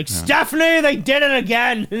bed, like, Stephanie, they did it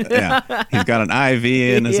again. Yeah, he's got an IV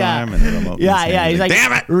in his arm and a remote. He's like,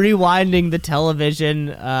 damn it, rewinding the television.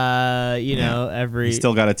 Every he's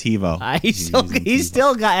still got a TiVo. He's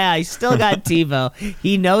still got TiVo.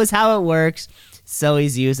 He knows how it works, so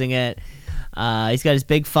he's using it. He's got his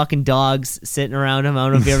big fucking dogs sitting around him. I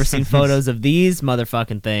don't know if you've ever seen photos of these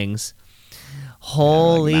motherfucking things.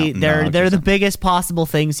 Holy, they're the biggest possible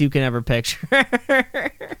things you can ever picture.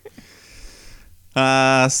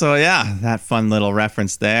 That fun little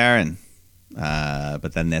reference there, and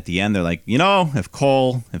but then at the end they're like,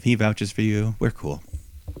 if he vouches for you, we're cool.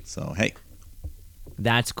 So hey,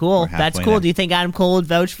 that's cool. That's cool. There. Do you think Adam Cole would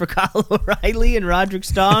vouch for Kyle O'Reilly and Roderick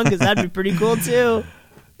Strong? Because that'd be pretty cool too.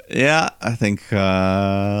 Yeah, I think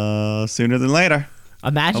sooner than later.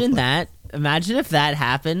 Imagine Hopefully. that. Imagine if that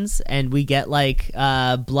happens and we get like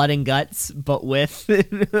blood and guts, but with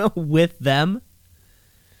with them.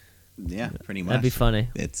 Yeah, pretty much. That'd be funny.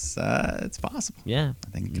 It's possible. Yeah.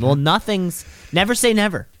 I think. Well, never say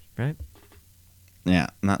never, right? Yeah,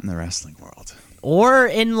 not in the wrestling world. Or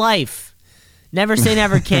in life. Never say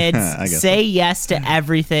never, kids. Say yes to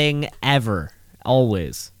everything, ever,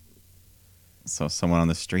 always. So someone on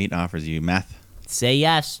the street offers you meth. Say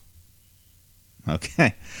yes.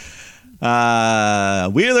 Okay.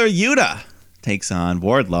 Wheeler Yuta takes on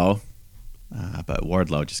Wardlow, but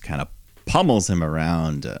Wardlow just kind of pummels him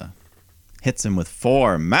around, hits him with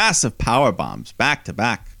 4 massive power bombs back to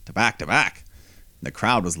back to back to back. The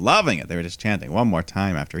crowd was loving it. They were just chanting one more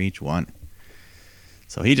time after each one.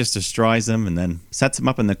 So he just destroys him and then sets him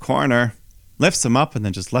up in the corner, lifts him up, and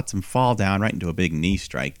then just lets him fall down right into a big knee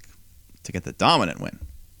strike to get the dominant win.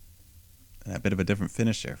 And a bit of a different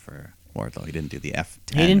finisher for Wardlow. He didn't do the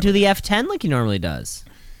F10. He didn't do the F10 like he normally does.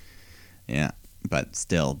 Yeah, but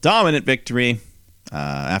still, dominant victory.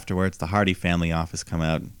 Afterwards, the Hardy family office come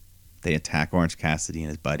out. They attack Orange Cassidy and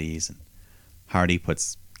his buddies. And Hardy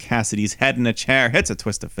puts Cassidy's head in a chair, hits a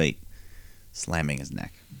twist of fate, slamming his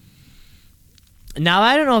neck. Now,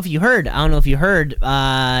 I don't know if you heard,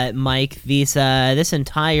 Mike, this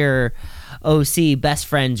entire OC Best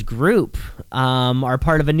Friends group are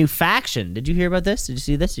part of a new faction. Did you hear about this? Did you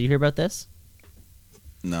see this? Did you hear about this?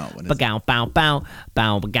 No. What is Bow, bow, bow,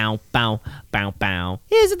 bow, bow, bow, bow, bow.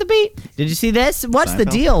 Is it the beat? Did you see this? What's the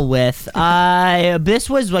Seinfeld? deal with this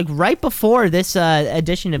was like right before this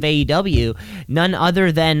edition of AEW. None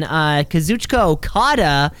other than Kazuchika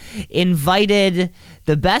Okada invited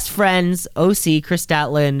the Best Friends, OC, Chris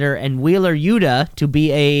Statlander, and Wheeler Yuta to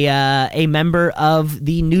be a member of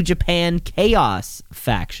the New Japan Chaos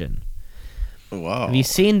faction. Whoa. Have you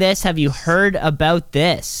seen this? Have you heard about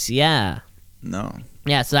this? Yeah. No.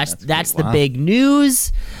 Yeah, so that's the wow. big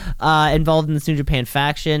news involved in this New Japan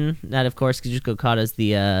faction. That, of course, Kazuchika Okada is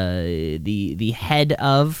the head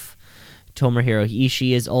of. Tomohiro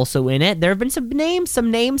Ishii is also in it. There have been some names.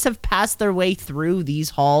 Some names have passed their way through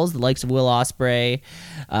these halls, the likes of Will Ospreay,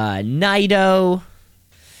 Naito,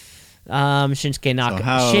 Shinsuke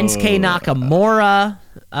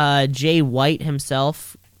Nakamura, Jay White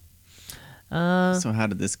himself. So how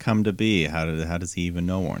did this come to be? How does he even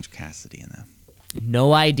know Orange Cassidy in them?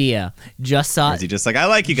 No idea. Just saw. Or is he just like, I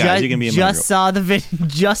like you guys? You can be in my group.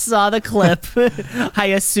 Just saw the clip. I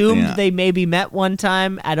assumed Yeah. they maybe met one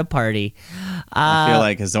time at a party. I feel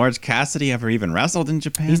like, has Orange Cassidy ever even wrestled in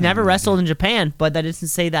Japan? He's never wrestled in Japan, but that doesn't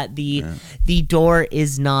say that the door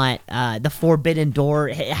is not the forbidden door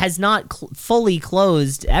has not fully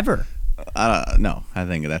closed ever. No, I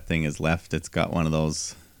think that thing is left. It's got one of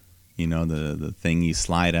those, the thing you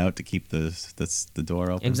slide out to keep the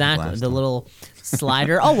door open. Exactly, the little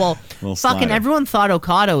slider. Oh well, Little fucking slider. everyone thought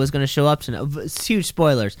Okada was going to show up tonight. Huge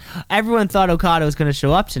spoilers. Everyone thought Okada was going to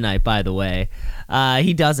show up tonight. By the way,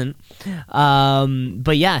 he doesn't.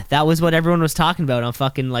 But yeah, that was what everyone was talking about on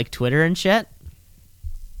fucking like Twitter and shit.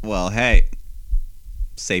 Well, hey,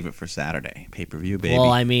 save it for Saturday. Pay-per-view, baby.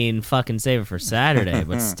 Well, I mean, fucking save it for Saturday,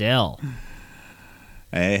 but still.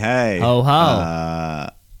 Hey. Ho ho.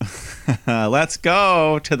 Let's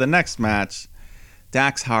go to the next match.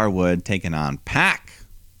 Dax Harwood taking on Pac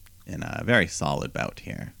in a very solid bout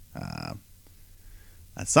here.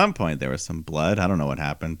 At some point, there was some blood. I don't know what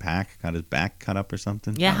happened. Pac got his back cut up or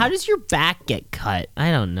something. Yeah, how does your back get cut?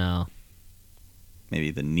 I don't know.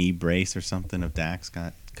 Maybe the knee brace or something of Dax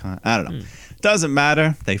got cut. I don't know. Doesn't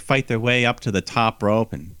matter. They fight their way up to the top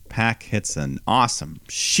rope, and Pac hits an awesome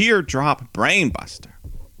sheer drop brainbuster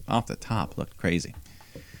off the top. Looked crazy.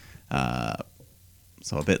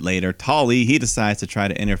 So a bit later, Tully, he decides to try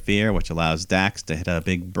to interfere, which allows Dax to hit a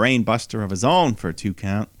big brainbuster of his own for a 2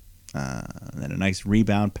 count. And then a nice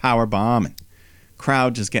rebound power bomb, and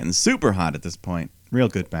crowd just getting super hot at this point. Real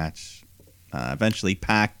good match. Eventually,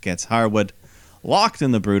 Pac gets Harwood locked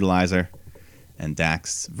in the brutalizer, and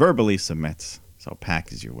Dax verbally submits. So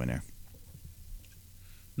Pac is your winner.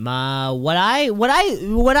 What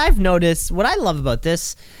I've noticed, what I love about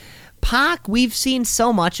this, Pac, we've seen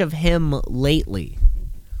so much of him lately.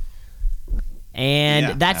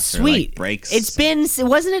 And that's sweet. Like, breaks.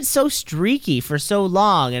 Wasn't it so streaky for so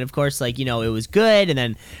long? And of course, like, it was good, and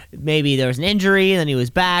then maybe there was an injury, and then he was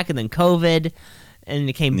back, and then COVID, and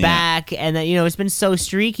it came back, and then, it's been so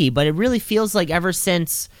streaky. But it really feels like ever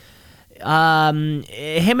since him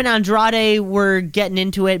and Andrade were getting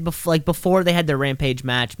into it, before they had their Rampage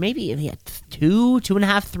match, maybe they had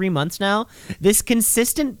 2.5, 3 months now. This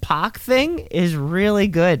consistent Pac thing is really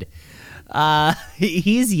good.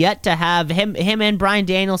 He's yet to have him and Bryan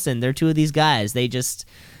Danielson. They're two of these guys. They just,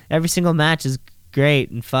 every single match is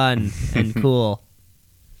great and fun and cool.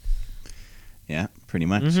 Yeah, pretty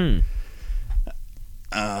much. Mm-hmm.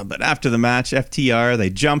 But after the match, FTR, they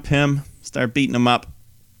jump him, start beating him up,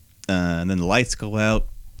 and then the lights go out.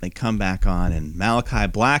 They come back on, and Malachi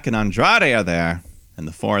Black and Andrade are there, and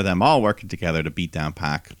the 4 of them all working together to beat down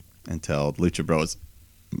Pac until Lucha Bros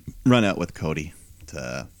run out with Cody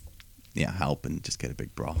to help and just get a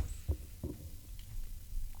big brawl.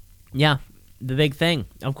 Yeah, the big thing,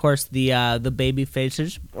 of course, the baby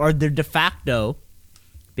faces, or the de facto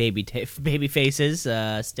baby faces,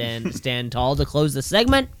 stand tall to close the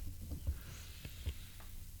segment.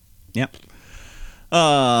 Yep.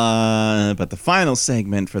 But the final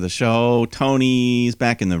segment for the show, Tony's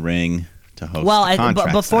back in the ring to host.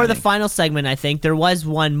 Well, before the final segment, I think there was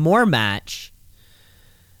one more match.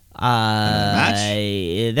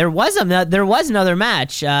 There was another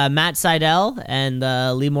match. Matt Sydal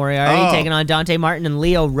and Lee Moriarty taking on Dante Martin and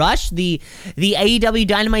Leo Rush. The AEW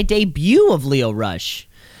Dynamite debut of Leo Rush.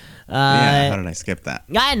 How did I skip that?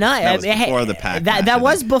 I know. That was before the Pac. That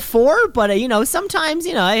was before, but sometimes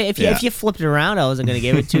if you flipped it around, I wasn't going to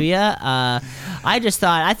give it to you. I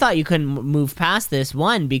thought you couldn't move past this,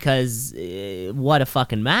 one, because what a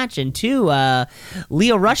fucking match, and two,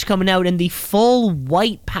 Leo Rush coming out in the full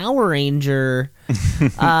white Power Ranger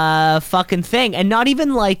fucking thing, and not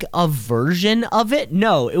even like a version of it.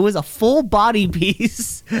 No, it was a full body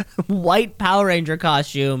piece white Power Ranger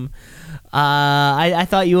costume. I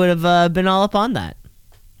thought you would have been all up on that.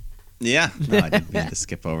 Yeah, no, I didn't mean to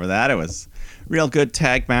skip over that. It was a real good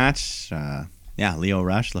tag match. Leo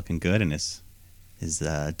Rush looking good in his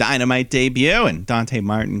Dynamite debut, and Dante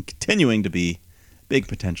Martin continuing to be a big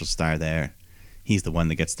potential star there. He's the one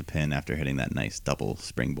that gets the pin after hitting that nice double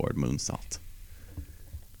springboard moonsault.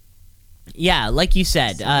 Yeah, like you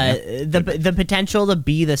said, the potential to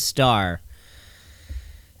be the star.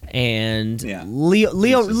 And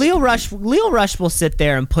Leo Rush will sit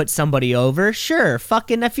there and put somebody over. Sure,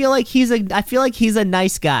 fucking. I feel like he's a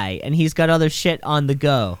nice guy, and he's got other shit on the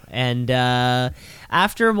go. And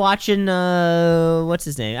after watching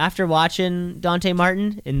after watching Dante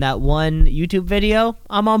Martin in that one YouTube video,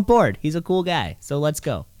 I'm on board. He's a cool guy. So let's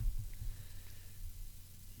go.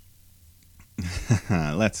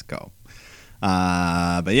 Let's go.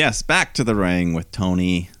 But yes, back to the ring with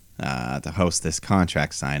Tony. To host this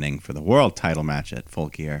contract signing for the world title match at Full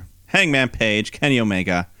Gear. Hangman Page, Kenny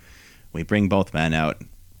Omega. We bring both men out.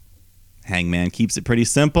 Hangman keeps it pretty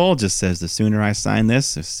simple. Just says, the sooner I sign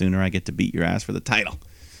this, the sooner I get to beat your ass for the title.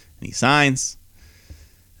 And he signs.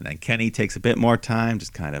 And then Kenny takes a bit more time,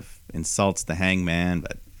 just kind of insults the Hangman,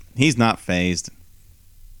 but he's not fazed.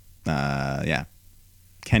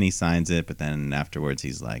 Kenny signs it, but then afterwards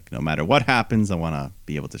he's like, no matter what happens, I want to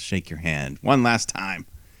be able to shake your hand one last time.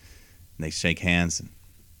 They shake hands, and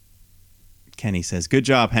Kenny says, good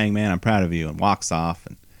job, Hangman, I'm proud of you, and walks off.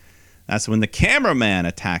 And that's when the cameraman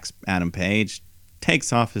attacks Adam Page,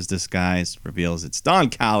 takes off his disguise, reveals it's Don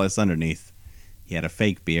Callis underneath. He had a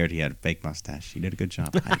fake beard, he had a fake mustache. He did a good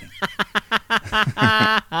job hiding.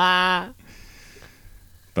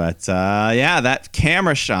 But that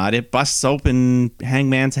camera shot, it busts open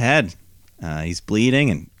Hangman's head. He's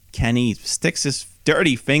bleeding, and Kenny sticks his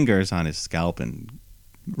dirty fingers on his scalp and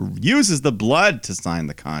uses the blood to sign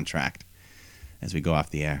the contract as we go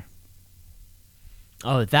off the air.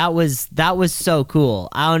 Oh, that was so cool.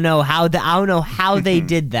 I don't know how they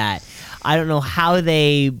did that. I don't know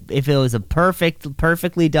if it was a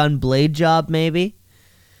perfectly done blade job, maybe.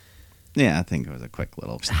 Yeah, I think it was a quick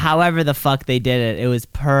little. However the fuck they did it was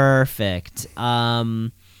perfect.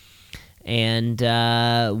 And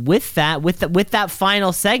with that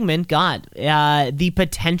final segment, God, the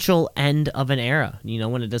potential end of an era,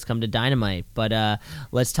 when it does come to Dynamite. But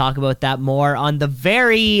let's talk about that more on the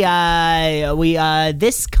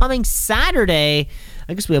this coming Saturday.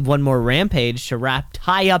 I guess we have one more Rampage to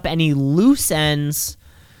tie up any loose ends.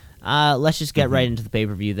 Let's just get right into the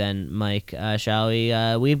pay-per-view then, Mike, shall we?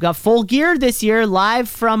 We've got Full Gear this year, live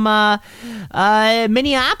from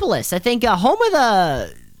Minneapolis. I think home of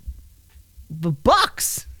the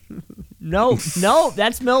Bucks. No,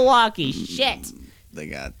 that's Milwaukee. Shit. They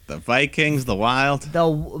got the Vikings, the Wild. The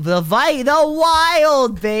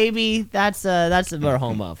Wild, baby. That's what we're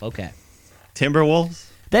home of. Okay. Timberwolves.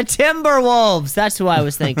 The Timberwolves. That's who I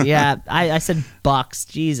was thinking. Yeah, I said Bucks.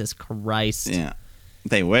 Jesus Christ. Yeah.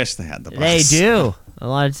 They wish they had the Bucks. They do. A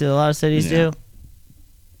lot of cities do.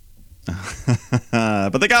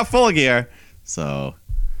 But they got Full Gear. So,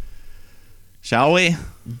 shall we?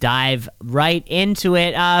 Dive right into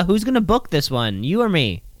it. Who's going to book this one? You or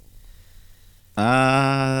me? It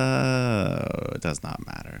does not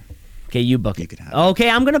matter. Okay, you book it. You can have okay,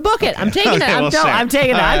 I'm going to book it. I'm taking it.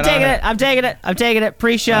 I'm taking it.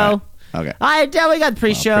 Pre-show. Okay. We got the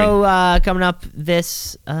pre-show coming up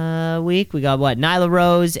this week. We got what? Nyla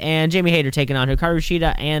Rose and Jamie Hayter taking on Hikaru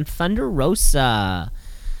Shida and Thunder Rosa.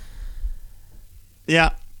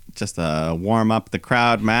 Yeah, just warm up the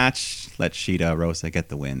crowd match. Let Shida Rosa get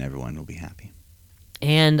the win. Everyone will be happy.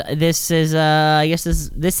 And this is, I guess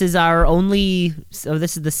this is our only. So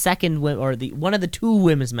this is the second or one of the two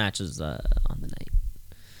women's matches on the night.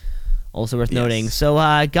 Also worth noting. So,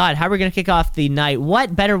 God, how are we going to kick off the night?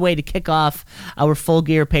 What better way to kick off our Full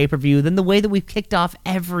Gear pay-per-view than the way that we've kicked off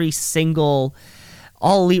every single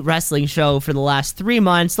All Elite Wrestling show for the last 3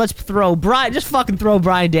 months? Let's throw Bryan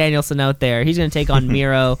Danielson out there. He's going to take on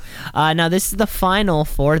Miro. Now, this is the final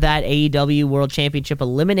for that AEW World Championship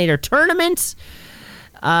Eliminator Tournament.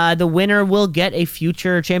 The winner will get a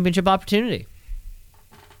future championship opportunity.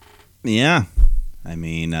 Yeah. I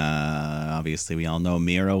mean, obviously we all know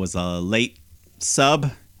Miro was a late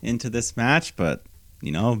sub into this match, but,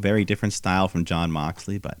 very different style from Jon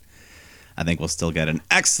Moxley, but I think we'll still get an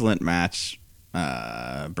excellent match.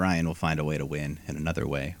 Bryan will find a way to win in another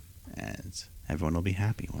way, and everyone will be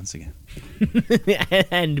happy once again.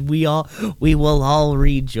 And we will all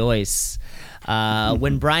rejoice.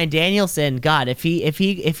 When Bryan Danielson, God, it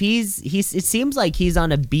seems like he's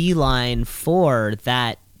on a beeline for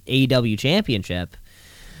that AEW championship.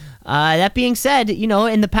 That being said,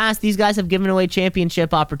 in the past, these guys have given away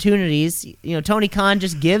championship opportunities. Tony Khan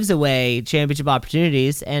just gives away championship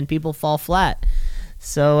opportunities and people fall flat.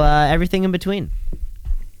 So everything in between.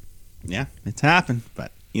 Yeah, it's happened,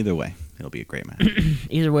 but either way, it'll be a great match.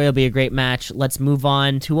 Either way, it'll be a great match. Let's move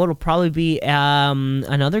on to what will probably be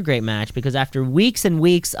another great match, because after weeks and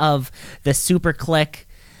weeks of the Super Click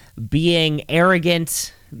being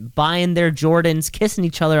arrogant, buying their Jordans, kissing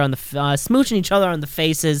each other on the smooching each other on the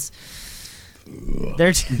faces,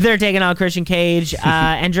 they're taking on Christian Cage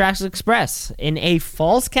and Jurassic Express in a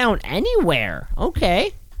Falls Count Anywhere.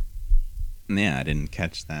 Okay. Yeah, I didn't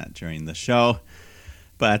catch that during the show.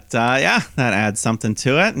 But, that adds something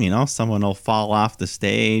to it. Someone will fall off the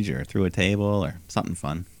stage or through a table or something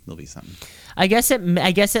fun. There'll be something. I guess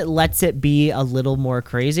it lets it be a little more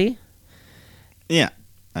crazy. Yeah.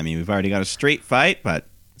 I mean, we've already got a straight fight, but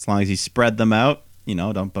as long as you spread them out,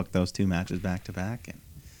 don't book those two matches back to back, and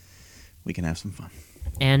we can have some fun.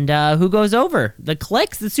 And who goes over? The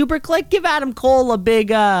Clicks, the Super Click? Give Adam Cole a big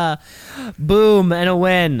boom and a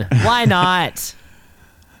win. Why not?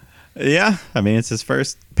 Yeah, I mean, it's his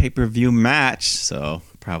first pay-per-view match, so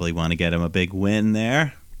probably want to get him a big win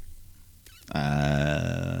there.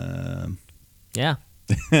 Yeah.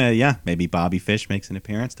 Yeah, maybe Bobby Fish makes an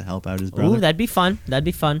appearance to help out his brother. Ooh, that'd be fun.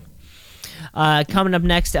 Coming up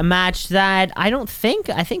next, a match that I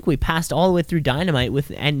think we passed all the way through Dynamite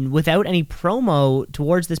without any promo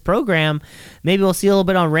towards this program. Maybe we'll see a little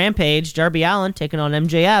bit on Rampage. Darby Allin taking on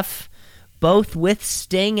MJF, both with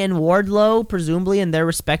Sting and Wardlow, presumably in their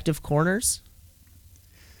respective corners.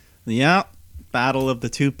 Yeah, battle of the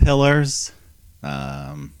two pillars.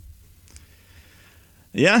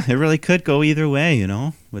 Yeah, it really could go either way,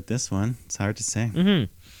 with this one. It's hard to say.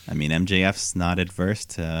 Mm-hmm. I mean, MJF's not adverse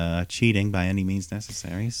to cheating by any means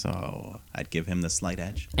necessary, so I'd give him the slight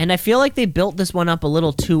edge. And I feel like they built this one up a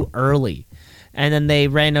little too early. and then they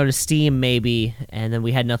ran out of steam maybe, and then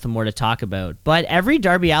we had nothing more to talk about. But every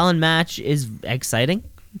Darby Allin match is exciting.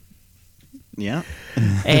 Yeah.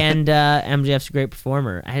 And MJF's a great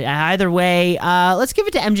performer. Either way, let's give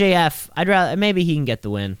it to MJF. I'd rather maybe he can get the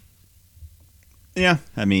win. Yeah,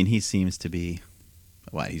 I mean, he seems to be,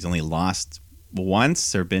 he's only lost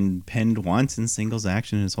once or been pinned once in singles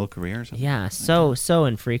action in his whole career or something. Yeah, so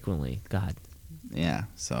infrequently. God. Yeah,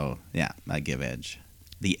 so, yeah, I give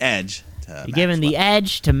the edge to You're giving the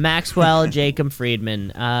edge to Maxwell Jacob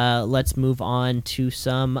Friedman. Let's move on to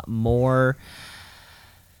some more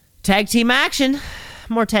tag team action.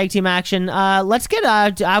 More tag team action. Let's get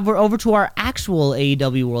over to our actual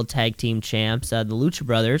AEW World Tag Team Champs, the Lucha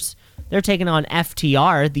Brothers. They're taking on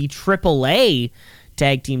FTR, the AAA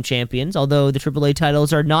Tag Team Champions. Although the AAA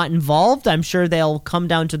titles are not involved, I'm sure they'll come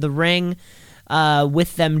down to the ring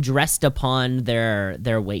with them dressed upon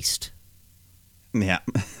their waist. Yeah.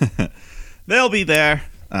 They'll be there.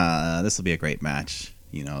 This will be a great match.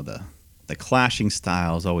 You know, the clashing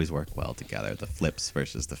styles always work well together. The flips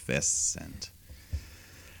versus the fists. And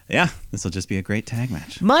yeah, this will just be a great tag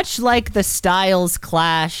match. Much like the styles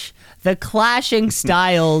clash, the clashing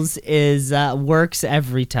styles is works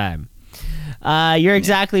every time. You're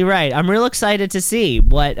exactly right. I'm real excited to see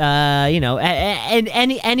what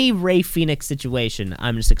any Ray Phoenix situation.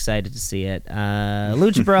 I'm just excited to see it.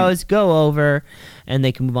 Lucha Bros go over, and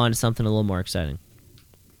they can move on to something a little more exciting.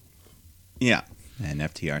 Yeah, and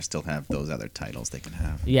FTR still have those other titles they can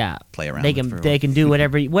have. Yeah, play around. They can do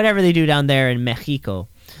whatever they do down there in Mexico.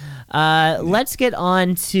 Let's get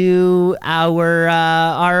on to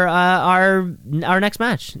our next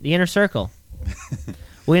match, the Inner Circle.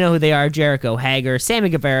 We know who they are: Jericho, Hager, Sammy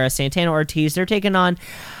Guevara, Santana Ortiz. They're taking on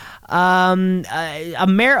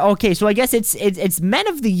Okay, so I guess it's Men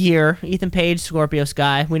of the Year: Ethan Page, Scorpio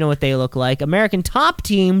Sky. We know what they look like. American Top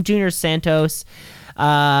Team: Junior Santos,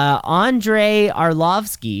 Andre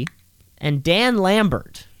Arlovsky, and Dan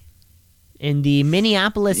Lambert in the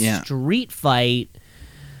Minneapolis Street Fight.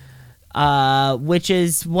 Which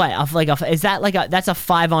is what? That's a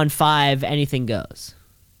 5-on-5? Anything goes.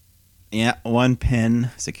 Yeah, one pin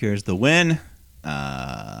secures the win.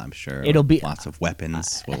 I'm sure it'll be lots of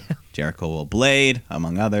weapons. Jericho will blade,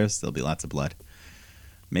 among others. There'll be lots of blood.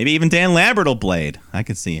 Maybe even Dan Lambert will blade. I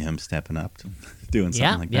could see him stepping up to doing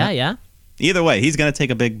something like that. Yeah. Either way, he's going to take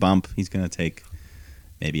a big bump. He's going to take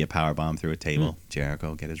maybe a power bomb through a table. Jericho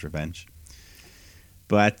will get his revenge.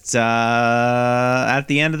 But at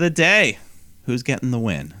the end of the day, who's getting the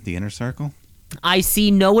win? The Inner Circle? I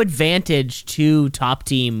see no advantage to Top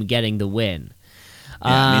Team getting the win.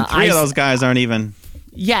 Yeah, three of those guys aren't even.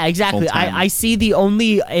 Yeah, exactly. I see the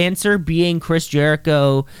only answer being Chris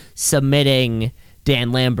Jericho submitting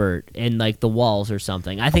Dan Lambert in the walls or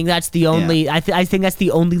something. I think that's the only. Yeah. I think that's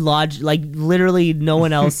the only logic. Literally, no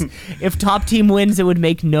one else. If Top Team wins, it would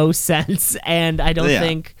make no sense, and I don't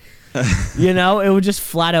think. It would just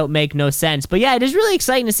flat out make no sense. But yeah, it is really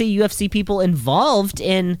exciting to see UFC people involved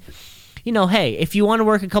in. Hey, if you want to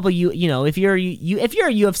work a couple, if you're a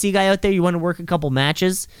UFC guy out there, you want to work a couple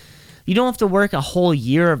matches. You don't have to work a whole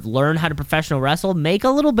year of learn how to professional wrestle. Make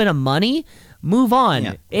a little bit of money, move on.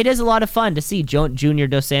 Yeah. It is a lot of fun to see Junior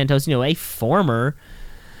Dos Santos, a former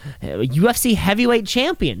UFC heavyweight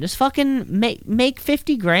champion, just fucking make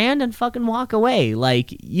 $50,000 and fucking walk away.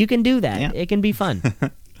 You can do that. Yeah. It can be fun.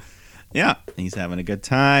 Yeah, he's having a good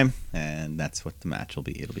time, and that's what the match will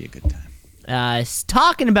be. It'll be a good time.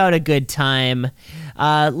 Talking about a good time,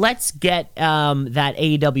 let's get that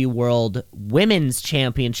AEW World Women's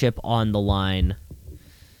Championship on the line.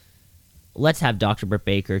 Let's have Dr. Britt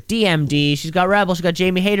Baker, DMD. She's got Rebel. She's got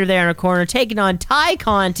Jamie Hayter there in her corner, taking on Ty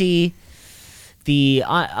Conti, the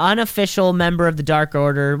unofficial member of the Dark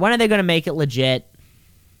Order. When are they going to make it legit?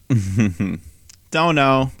 Don't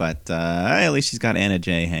know, but at least she's got Anna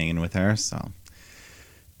Jay hanging with her. So,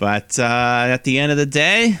 but at the end of the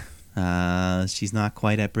day, she's not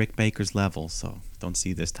quite at Britt Baker's level, so don't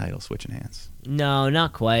see this title switching hands. No,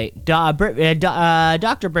 not quite.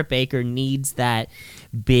 Dr. Britt Baker needs that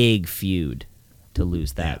big feud to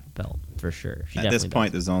lose that belt for sure. At this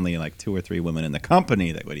point, there's only 2 or 3 women in the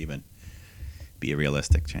company that would even be a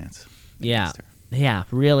realistic chance. Yeah,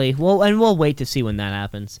 really. Well, and we'll wait to see when that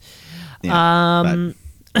happens. Yeah,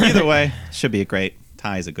 but either way, should be a great.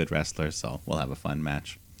 Ty's a good wrestler, so we'll have a fun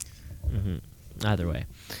match. Mm-hmm. Either way.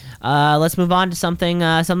 Let's move on to something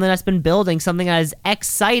that's been building, something that is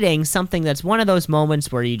exciting, something that's one of those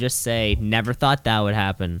moments where you just say, never thought that would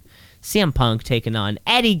happen. CM Punk taking on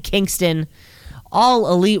Eddie Kingston.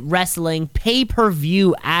 All Elite Wrestling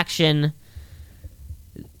pay-per-view action.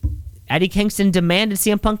 Eddie Kingston demanded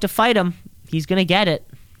CM Punk to fight him. He's going to get it.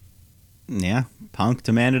 Yeah, Punk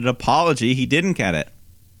demanded an apology. He didn't get it.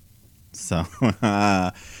 So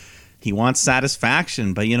he wants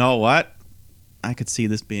satisfaction. But you know what? I could see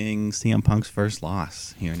this being CM Punk's first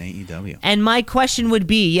loss here in AEW. And my question would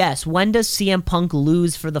be, yes, when does CM Punk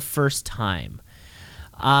lose for the first time?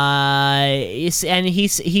 And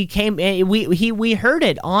he came. We heard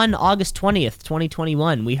it on August 20th,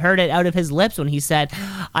 2021. We heard it out of his lips when he said,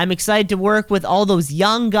 "I'm excited to work with all those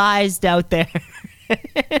young guys out there,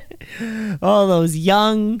 all those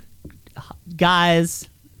young guys."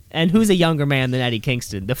 And who's a younger man than Eddie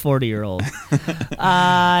Kingston, the 40-year-old?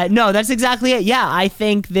 No, that's exactly it. Yeah, I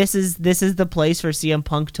think this is the place for CM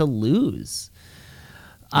Punk to lose.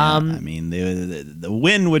 I mean, the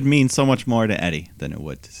win would mean so much more to Eddie than it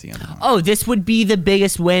would to CM Punk. Oh, this would be the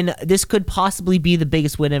biggest win. This could possibly be the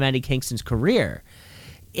biggest win of Eddie Kingston's career.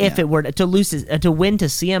 If it were to win to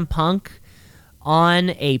CM Punk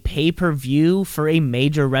on a pay-per-view for a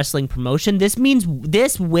major wrestling promotion, this means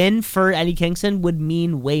this win for Eddie Kingston would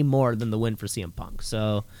mean way more than the win for CM Punk.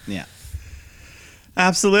 So yeah,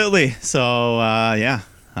 absolutely. So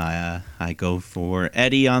I go for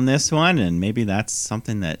Eddie on this one, and maybe that's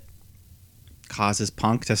something that causes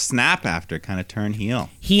Punk to snap after, kind of turn heel.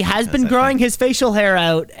 He has been growing his facial hair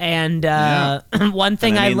out, and one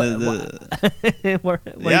thing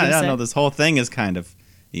this whole thing is kind of,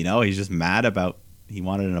 he's just mad about, he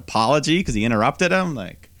wanted an apology because he interrupted him.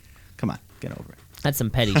 Like, come on, get over it. That's some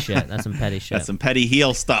petty shit. That's some petty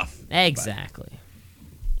heel stuff. Exactly.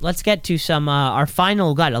 Let's get to some our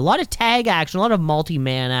final. Got a lot of tag action, a lot of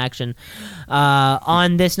multi-man action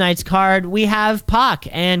on this night's card. We have Pac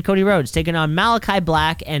and Cody Rhodes taking on Malachi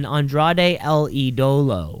Black and Andrade El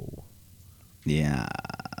Idolo. Yeah,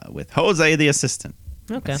 with Jose the assistant.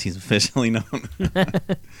 Okay, as he's officially known.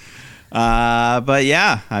 But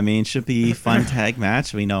yeah, I mean, should be fun tag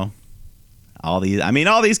match. We know all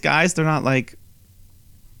these guys. They're not like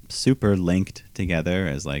super linked together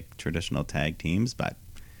as like traditional tag teams, but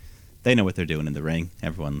they know what they're doing in the ring.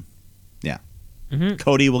 Everyone, yeah. Mm-hmm.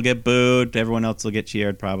 Cody will get booed. Everyone else will get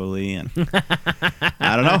cheered probably. And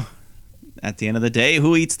I don't know. At the end of the day,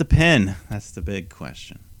 who eats the pin? That's the big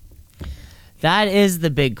question. That is the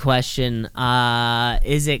big question.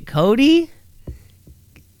 Is it Cody?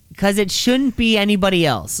 Because it shouldn't be anybody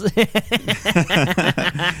else. Yeah,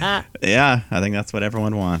 I think that's what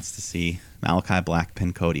everyone wants, to see Malachi Black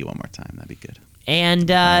pin Cody one more time. That'd be good. And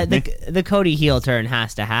the Cody heel turn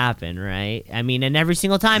has to happen, right? I mean, and every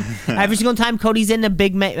single time Cody's in a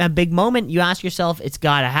big moment, you ask yourself, it's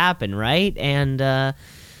got to happen, right? And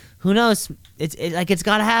who knows? It's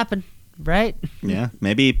got to happen, right? Yeah,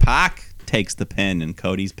 maybe Pac takes the pin and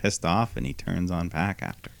Cody's pissed off and he turns on Pac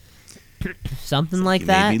after. Something like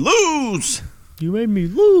that. You made me lose. You made me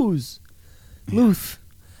lose. Loof.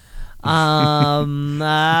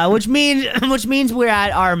 Which means we're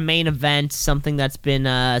at our main event, something that's been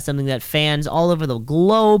something that fans all over the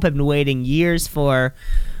globe have been waiting years for.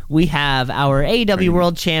 We have our AEW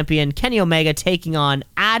World Champion Kenny Omega taking on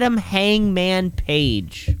Adam Hangman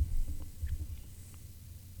Page.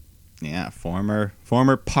 Yeah, former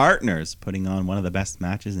partners putting on one of the best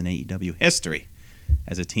matches in AEW history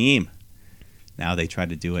as a team. Now they try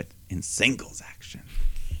to do it in singles action.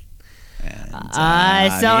 And,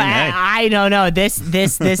 I don't know. This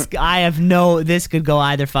this could go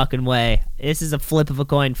either fucking way. This is a flip of a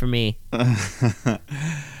coin for me.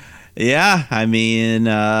 Yeah, I mean,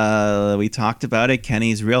 we talked about it.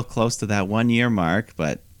 Kenny's real close to that 1 year mark,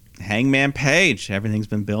 but Hangman Page, everything's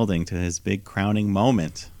been building to his big crowning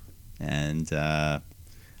moment, and I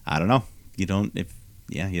don't know. I don't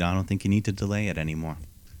think you need to delay it anymore.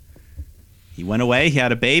 He went away. He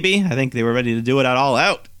had a baby. I think they were ready to do it at All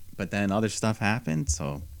Out. But then other stuff happened,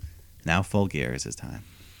 so now Full Gear is his time.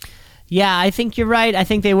 Yeah, I think you're right. I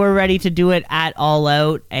think they were ready to do it at All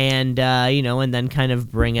Out, and and then kind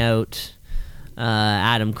of bring out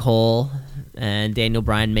Adam Cole, and Daniel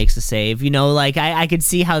Bryan makes a save. I could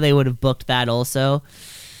see how they would have booked that also.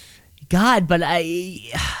 God, but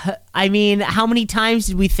I mean, how many times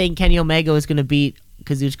did we think Kenny Omega was going to beat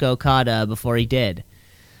Kazuchika Okada before he did?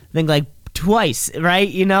 I think like twice, right?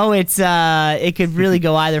 It's it could really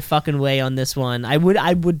go either fucking way on this one. I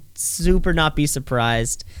would super not be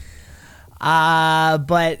surprised.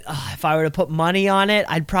 But if I were to put money on it,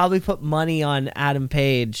 I'd probably put money on Adam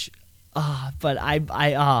Page. But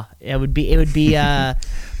it would be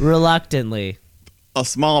reluctantly a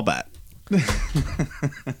small bet.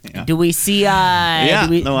 Yeah. Do we see?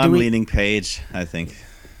 I'm leaning Page, I think.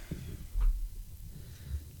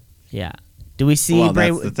 Yeah. Do we see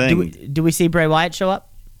Bray? That's the thing. Do we see Bray Wyatt show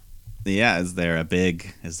up? Yeah. Is there a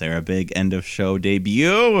big end of show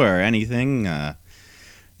debut or anything?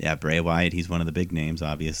 Yeah, Bray Wyatt, he's one of the big names,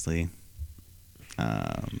 obviously.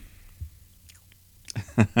 I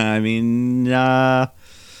mean, I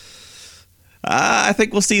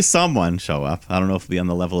think we'll see someone show up. I don't know if it'll be on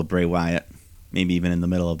the level of Bray Wyatt. Maybe even in the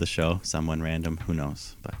middle of the show, someone random. Who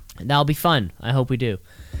knows? But that'll be fun. I hope we do.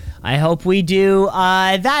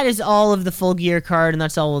 That is all of the Full Gear card, and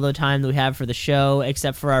that's all of the time that we have for the show,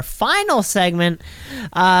 except for our final segment,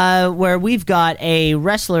 where we've got a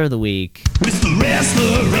Wrestler of the Week. It's the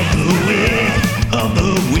Wrestler of the Week, of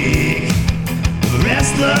the week.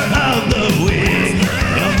 Wrestler of the Week,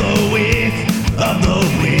 of the week, of the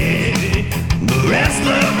week. The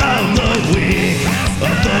Wrestler of the Week,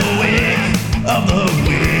 of the week, of the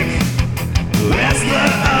week. Wrestler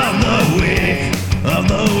of the Week, of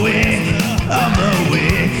the week, of the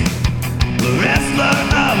week. The Wrestler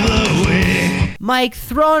of the Week. Mike,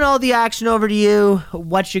 throwing all the action over to you.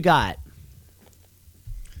 What you got?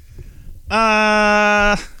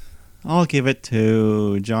 I'll give it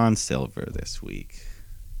to John Silver this week.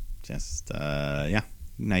 Just,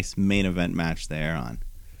 nice main event match there on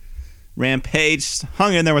Rampage.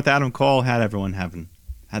 Hung in there with Adam Cole, had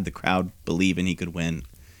the crowd believing he could win.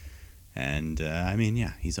 And,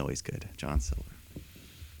 he's always good. John Silver.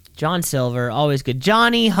 John Silver, always good.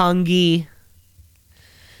 Johnny Hungy.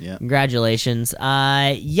 Yeah. Congratulations.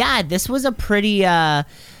 This was a pretty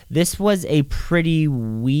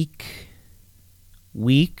week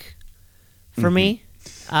for me.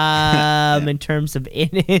 In terms of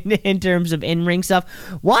in-ring stuff.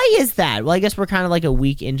 Why is that? Well, I guess we're kind of like a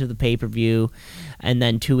week into the pay-per-view and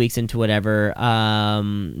then 2 weeks into whatever.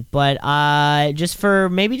 But just for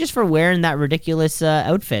wearing that ridiculous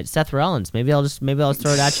outfit, Seth Rollins. Maybe I'll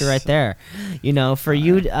throw it at you right there. You know, for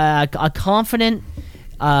you, a confident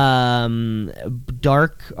a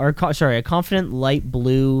confident light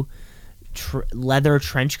blue leather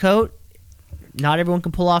trench coat. Not everyone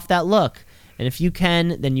can pull off that look. And if you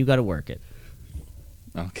can, then you got to work it.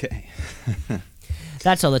 Okay.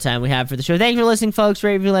 That's all the time we have for the show. Thanks for listening, folks.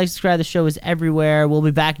 Rate, review, like, subscribe. The show is everywhere. We'll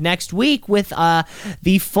be back next week with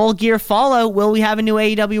the Full Gear Fallout. Will we have a new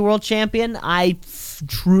AEW World Champion? I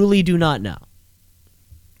truly do not know.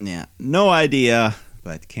 Yeah, no idea,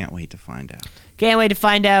 but can't wait to find out. Can't wait to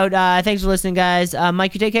find out. Thanks for listening, guys.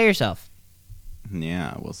 Mike, you take care of yourself.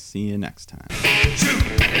 Yeah, we'll see you next time.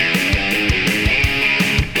 Shoot!